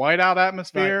that in a whiteout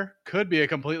atmosphere could be a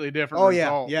completely different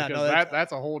result. Yeah. Because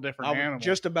that's a whole different animal.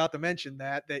 Just about to mention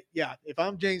that if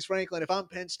I'm James Franklin, if I'm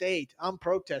Penn State, I'm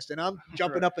protesting. I'm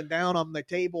jumping up and down on the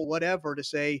table, whatever, to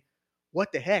say,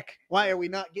 what the heck? Why are we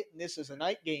not getting this as a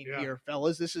night game here,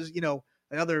 fellas? This is,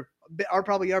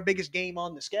 probably our biggest game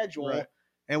on the schedule,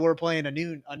 and we're playing a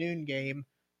noon game.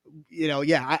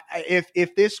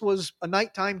 If this was a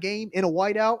nighttime game in a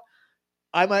whiteout,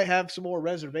 I might have some more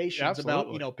reservations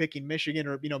about, picking Michigan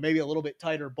or, maybe a little bit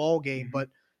tighter ball game, but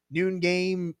noon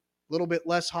game, a little bit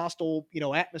less hostile,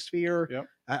 atmosphere. Yep.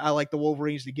 I like the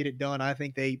Wolverines to get it done. I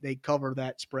think they cover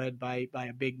that spread by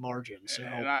a big margin. So,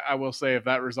 and I will say if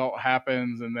that result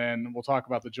happens, and then we'll talk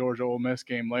about the Georgia Ole Miss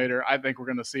game later, I think we're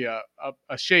going to see a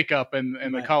shakeup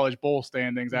in the college bowl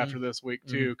standings after this week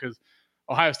too, because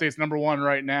Ohio State's number 1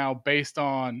 right now based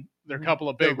on their couple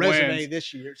of big resume wins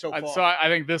this year so far. So I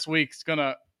think this week's going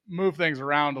to move things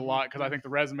around a lot because I think the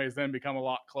resumes then become a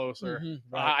lot closer.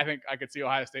 I think I could see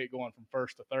Ohio State going from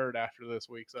 1st to 3rd after this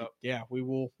week's up. Yeah, we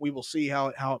will see how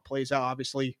it plays out.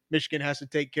 Obviously, Michigan has to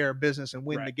take care of business and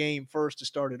win the game first to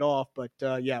start it off. But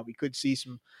we could see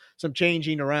some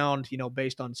changing around,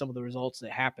 based on some of the results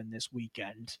that happened this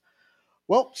weekend.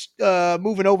 Well,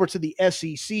 moving over to the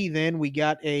SEC, then we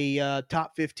got a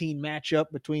top 15 matchup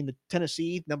between the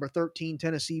Tennessee, number 13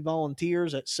 Tennessee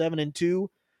Volunteers at 7-2,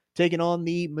 taking on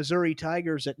the Missouri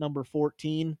Tigers at number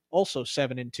 14, also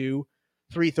 7-2.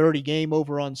 3:30 game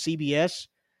over on CBS.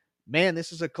 Man,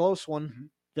 this is a close one.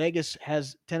 Vegas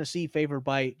has Tennessee favored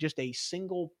by just a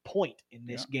single point in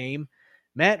this game.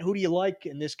 Matt, who do you like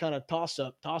in this kind of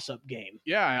toss-up game?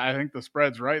 Yeah, I think the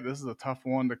spread's right. This is a tough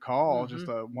one to call, just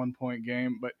a 1-point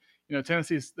game. But,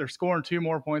 Tennessee's they're scoring 2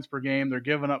 more points per game. They're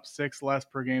giving up 6 less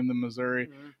per game than Missouri.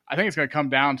 I think it's going to come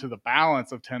down to the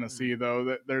balance of Tennessee, though.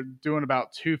 That they're doing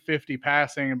about 250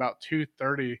 passing, about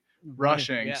 230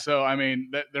 rushing. Yeah. So, I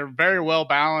mean, they're very well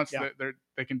balanced.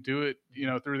 They can do it,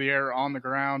 through the air, on the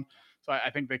ground. So I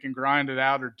think they can grind it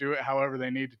out or do it however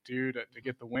they need to do to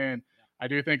get the win. I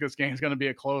do think this game is going to be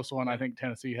a close one. I think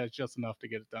Tennessee has just enough to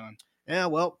get it done. Yeah,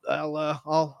 well,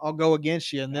 I'll go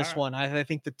against you in this one. I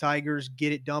think the Tigers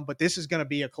get it done, but this is going to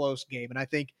be a close game, and I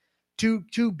think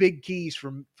two big keys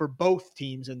for both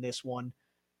teams in this one.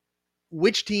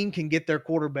 Which team can get their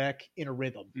quarterback in a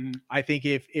rhythm? I think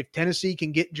if Tennessee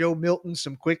can get Joe Milton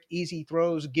some quick, easy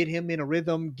throws, get him in a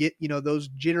rhythm, get those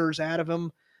jitters out of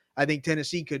him, I think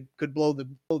Tennessee could blow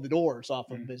the doors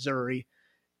off of Missouri.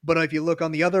 But if you look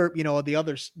on the other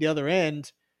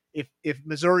end, if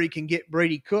Missouri can get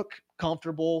Brady Cook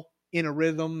comfortable in a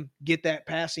rhythm, get that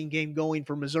passing game going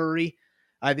for Missouri,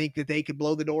 I think that they could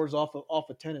blow the doors off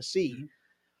of Tennessee. Mm-hmm.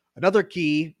 Another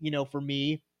key, for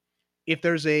me, if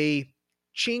there's a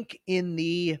chink in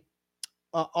the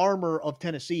armor of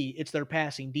Tennessee, it's their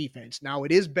passing defense. Now,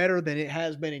 it is better than it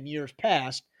has been in years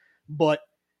past, but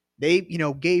they,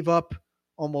 gave up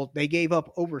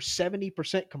over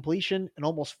 70% completion and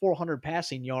almost 400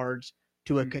 passing yards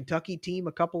to a Kentucky team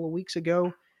a couple of weeks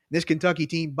ago. This Kentucky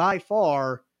team, by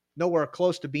far, nowhere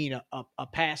close to being a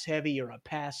pass heavy or a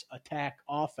pass attack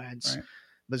offense. Right.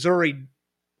 Missouri,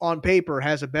 on paper,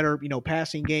 has a better,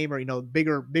 passing game, or,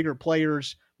 bigger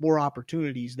players, more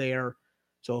opportunities there.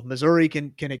 So if Missouri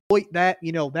can exploit that,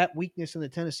 that weakness in the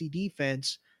Tennessee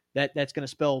defense, that's going to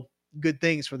spell good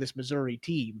things for this Missouri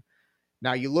team.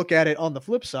 Now you look at it on the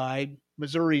flip side,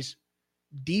 Missouri's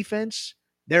defense,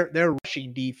 their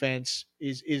rushing defense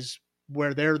is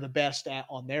where they're the best at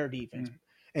on their defense.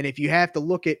 And if you have to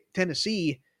look at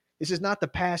Tennessee, this is not the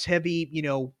pass heavy,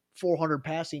 400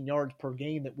 passing yards per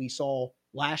game that we saw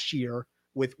last year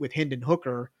with Hendon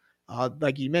Hooker.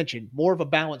 Like you mentioned, more of a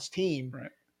balanced team. Right.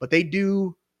 But they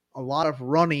do a lot of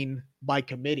running by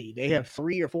committee. They have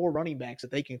 3 or 4 running backs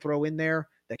that they can throw in there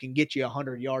that can get you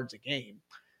 100 yards a game.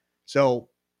 So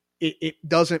it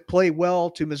doesn't play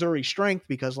well to Missouri's strength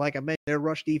because, like I mentioned, their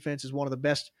rush defense is one of the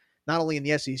best, not only in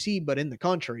the SEC, but in the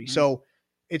country. Mm-hmm. So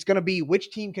it's going to be which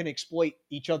team can exploit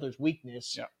each other's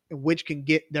weakness and which can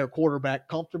get their quarterback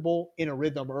comfortable in a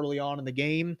rhythm early on in the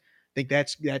game. I think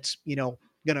that's going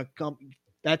to come.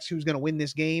 That's who's going to win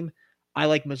this game. I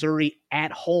like Missouri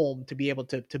at home to be able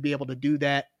to do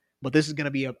that, but this is going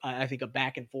to be I think a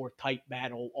back and forth tight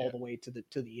battle all the way to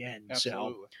the end.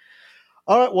 Absolutely. So,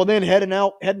 all right, well then heading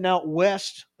out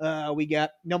west, we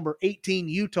got number 18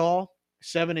 Utah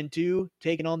 7-2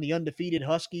 taking on the undefeated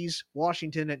Huskies.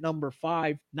 Washington at number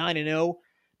 5 9-0.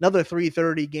 Another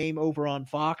 3:30 game over on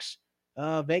Fox.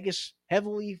 Vegas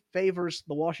heavily favors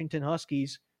the Washington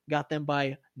Huskies. Got them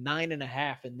by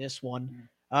 9.5 in this one.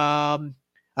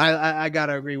 I got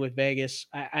to agree with Vegas.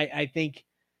 I think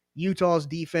Utah's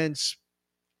defense,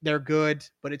 they're good,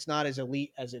 but it's not as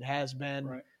elite as it has been.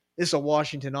 Right. This is a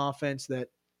Washington offense that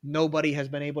nobody has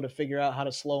been able to figure out how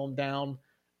to slow them down.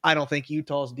 I don't think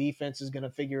Utah's defense is going to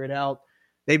figure it out.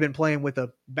 They've been playing with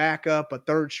a backup, a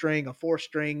third string, a fourth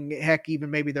string. Heck,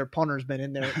 even maybe their punter's been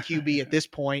in there at QB at this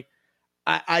point.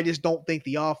 I just don't think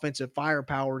the offensive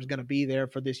firepower is going to be there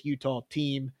for this Utah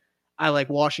team. I like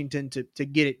Washington to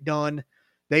get it done.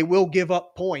 They will give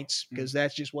up points because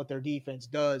that's just what their defense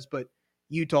does, but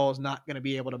Utah is not going to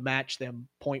be able to match them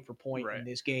point for point in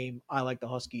this game. I like the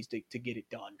Huskies to get it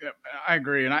done. Yeah, I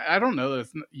agree, and I don't know that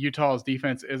Utah's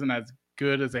defense isn't as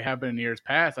good as they have been in years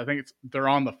past. I think they're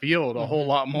on the field a whole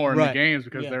lot more in the games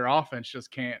because their offense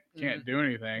just can't do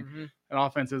anything. Mm-hmm. An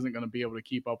offense isn't going to be able to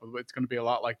keep up with it. It's going to be a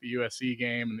lot like the USC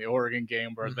game and the Oregon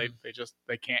game where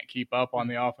they can't keep up on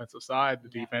the offensive side. The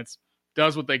defense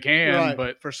does what they can,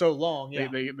 but for so long,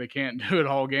 they can't do it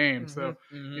all game. So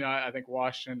I think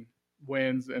Washington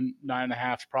wins, and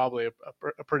 9.5 is probably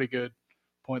a pretty good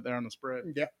point there on the spread.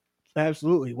 Yeah,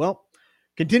 absolutely. Well,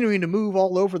 continuing to move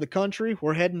all over the country,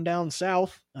 we're heading down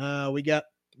south. We got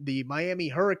the Miami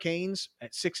Hurricanes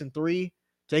at 6-3,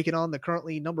 taking on the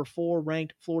currently number 4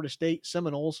 ranked Florida State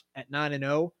Seminoles at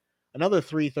 9-0. Another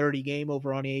 3:30 game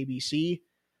over on the ABC.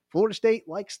 Florida State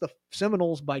likes the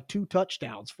Seminoles by 2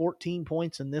 touchdowns, 14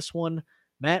 points in this one.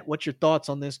 Matt, what's your thoughts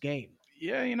on this game?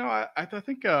 Yeah, I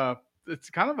think it's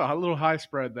kind of a little high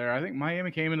spread there. I think Miami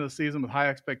came into the season with high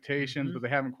expectations, but they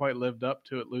haven't quite lived up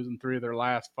to it, losing 3 of their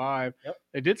last 5. Yep.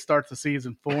 They did start the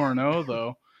season 4-0,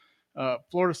 though.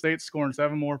 Florida State's scoring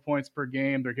 7 more points per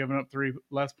game. They're giving up 3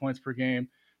 less points per game.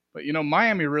 But,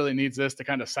 Miami really needs this to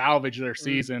kind of salvage their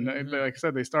season. Mm-hmm. Like I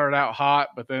said, they started out hot,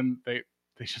 but then they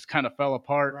just kind of fell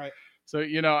apart. Right. So,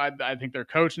 I think their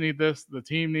coach needs this. The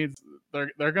team needs –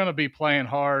 they're going to be playing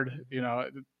hard,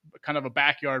 kind of a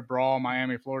backyard brawl,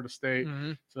 Miami, Florida State.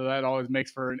 Mm-hmm. So that always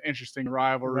makes for an interesting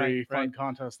rivalry, fun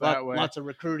contest that way. Lots of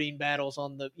recruiting battles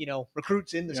on the,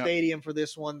 recruits in the stadium for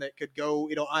this one that could go,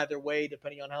 either way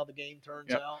depending on how the game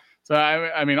turns out. So,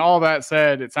 I mean, all that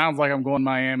said, it sounds like I'm going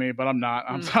Miami, but I'm not.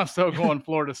 I'm still going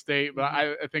Florida State, but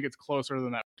I think it's closer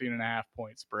than that 15.5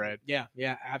 point spread. Yeah,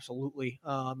 absolutely.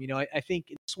 I think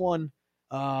this one,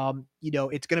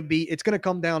 it's going to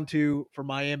come down to, for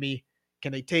Miami,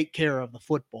 can they take care of the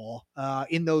football?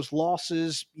 In those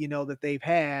losses, that they've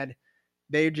had,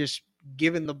 they're just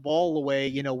giving the ball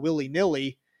away,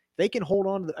 willy-nilly. They can hold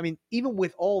on to even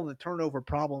with all the turnover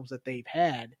problems that they've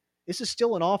had, this is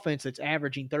still an offense that's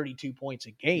averaging 32 points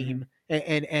a game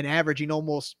and averaging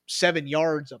almost 7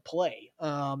 yards a play.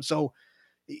 So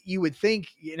you would think,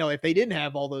 if they didn't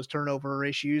have all those turnover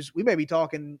issues, we may be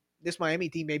talking this Miami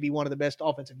team may be one of the best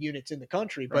offensive units in the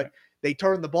country, but they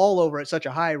turn the ball over at such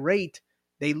a high rate.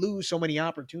 They lose so many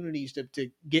opportunities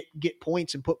to get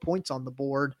points and put points on the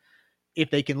board. If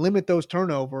they can limit those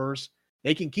turnovers,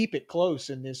 they can keep it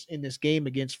close in this game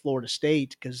against Florida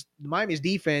State, because Miami's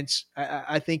defense,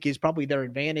 I think, is probably their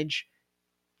advantage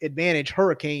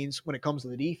Hurricanes when it comes to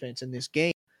the defense in this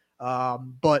game.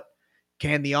 But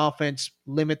can the offense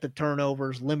limit the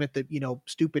turnovers, limit the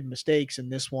stupid mistakes in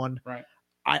this one? Right.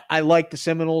 I like the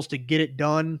Seminoles to get it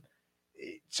done.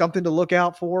 Something to look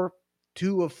out for.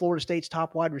 2 of Florida State's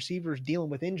top wide receivers dealing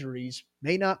with injuries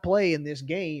may not play in this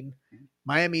game.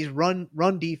 Miami's run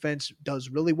defense does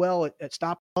really well at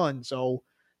stop run. So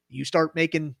you start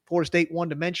making Florida State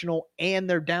one-dimensional and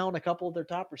they're down a couple of their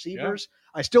top receivers.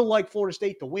 Yeah. I still like Florida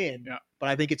State to win, but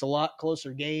I think it's a lot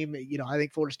closer game. I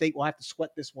think Florida State will have to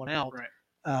sweat this one out.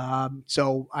 Right.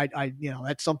 So I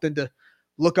that's something to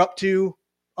look up to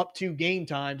game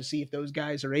time to see if those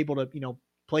guys are able to,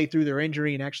 play through their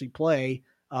injury and actually play.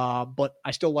 But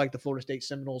I still like the Florida State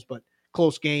Seminoles, but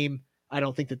close game. I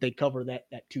don't think that they cover that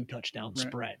 2-touchdown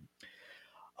spread.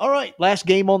 All right, last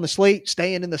game on the slate,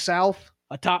 staying in the South,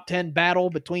 a top 10 battle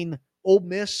between Ole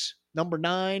Miss, number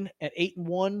 9 at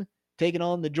 8-1, taking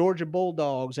on the Georgia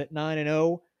Bulldogs at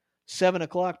 9-0,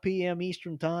 7:00 p.m.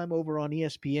 Eastern time over on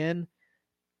ESPN.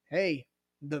 Hey,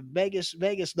 the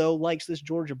Vegas though likes this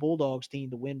Georgia Bulldogs team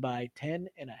to win by 10.5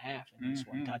 in this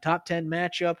one. Top 10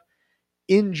 matchup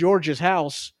in Georgia's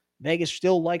house. Vegas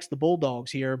still likes the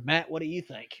Bulldogs here. Matt, what do you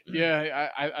think? Yeah,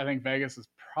 I think Vegas is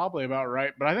probably about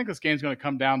right, but I think this game's going to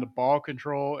come down to ball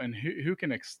control and who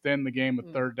can extend the game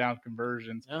with third down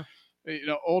conversions.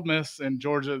 Yeah. Ole Miss and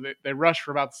Georgia, they rush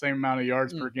for about the same amount of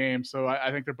yards per game, so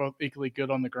I think they're both equally good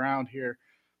on the ground here.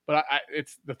 But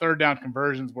it's the third down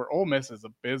conversions where Ole Miss is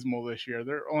abysmal this year.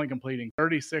 They're only completing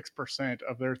 36%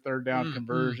 of their third down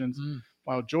conversions,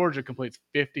 while Georgia completes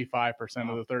 55%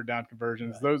 of the third down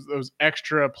conversions. Right. Those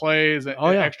extra plays and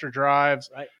extra drives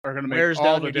are going to make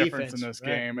all the difference in this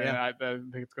game, and I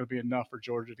think it's going to be enough for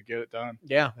Georgia to get it done.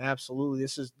 Yeah, absolutely.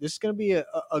 This is going to be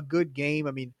a good game.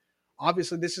 I mean,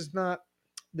 obviously, this is not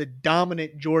the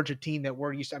dominant Georgia team that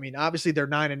we're used to. I mean, obviously they're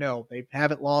 9-0. They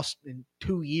haven't lost in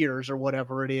 2 years or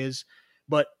whatever it is.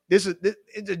 But it's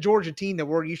a Georgia team that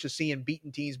we're used to seeing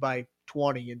beating teams by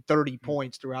 20 and 30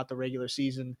 points throughout the regular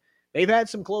season. They've had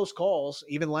some close calls.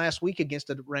 Even last week against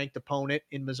a ranked opponent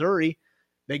in Missouri,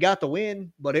 they got the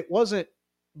win, but it wasn't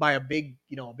by a big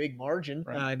margin.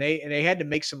 Right. And they had to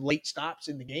make some late stops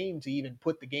in the game to even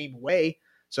put the game away.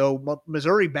 So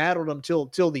Missouri battled them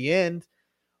till the end.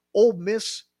 Ole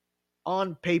Miss,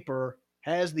 on paper,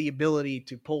 has the ability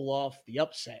to pull off the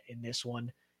upset in this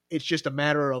one. It's just a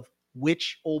matter of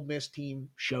which Ole Miss team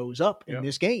shows up in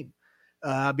this game.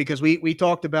 Because we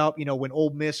talked about, when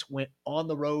Ole Miss went on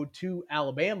the road to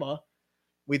Alabama,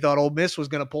 we thought Ole Miss was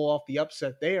going to pull off the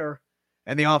upset there,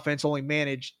 and the offense only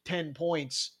managed 10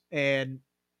 points and,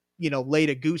 laid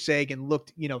a goose egg and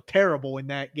looked, terrible in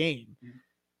that game. Mm-hmm.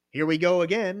 Here we go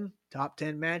again, top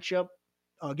 10 matchup.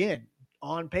 Again,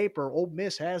 on paper, Ole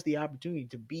Miss has the opportunity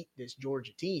to beat this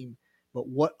Georgia team, but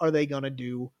what are they going to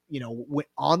do,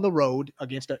 on the road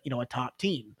against a top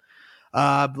team?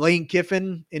 Lane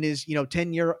Kiffin in his,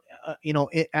 tenure,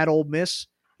 at Ole Miss,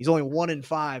 he's only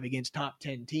 1-5 against top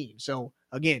 10 teams. So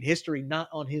again, history not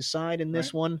on his side in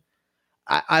this one.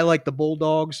 I like the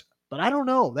Bulldogs, but I don't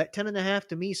know. That 10.5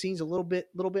 to me seems a little bit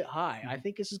high. I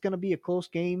think this is going to be a close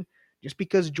game just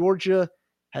because Georgia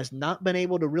has not been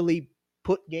able to really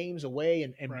put games away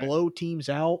and blow teams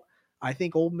out. I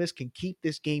think Ole Miss can keep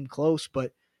this game close,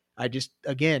 but I just,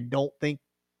 again, don't think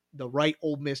the right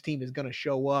Ole Miss team is going to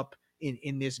show up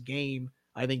in this game.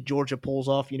 I think Georgia pulls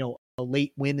off, a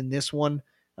late win in this one,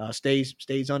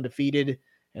 stays undefeated,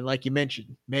 and like you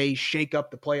mentioned, may shake up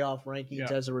the playoff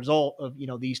rankings as a result of,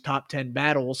 these top 10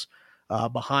 battles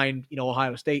behind,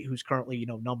 Ohio State, who's currently,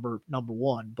 number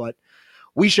 1. But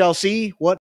we shall see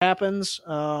what happens.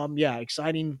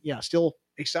 Exciting. Yeah, still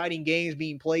exciting games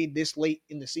being played this late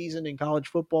in the season in college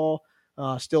football.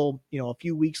 Still, a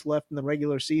few weeks left in the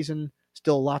regular season.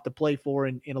 Still a lot to play for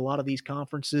in a lot of these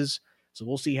conferences. So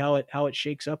we'll see how it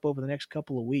shakes up over the next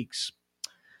couple of weeks.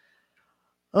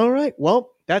 All right.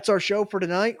 Well, that's our show for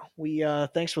tonight. We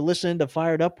thanks for listening to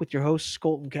Fired Up with your hosts,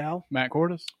 Colton Cow, Matt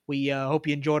Cordis. We hope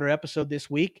you enjoyed our episode this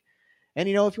week. And,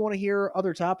 if you want to hear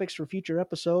other topics for future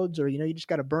episodes, or, you just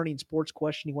got a burning sports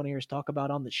question you want to hear us talk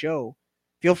about on the show,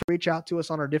 feel free to reach out to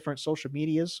us on our different social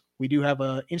medias. We do have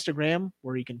an Instagram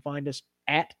where you can find us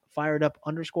at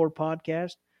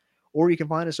firedup_podcast, or you can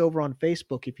find us over on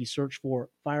Facebook if you search for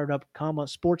Fired Up,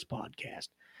 Sports Podcast.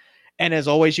 And as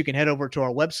always, you can head over to our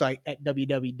website at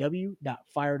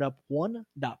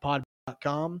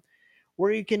www.firedup1.pod.com,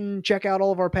 where you can check out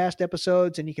all of our past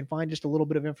episodes and you can find just a little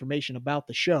bit of information about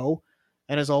the show.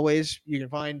 And as always, you can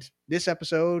find this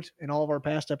episode and all of our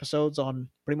past episodes on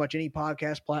pretty much any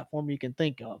podcast platform you can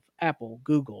think of: Apple,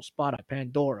 Google, Spotify,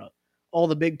 Pandora, all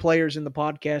the big players in the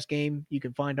podcast game. You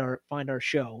can find our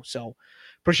show. So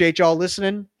appreciate y'all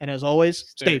listening. And as always,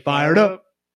 stay fired up.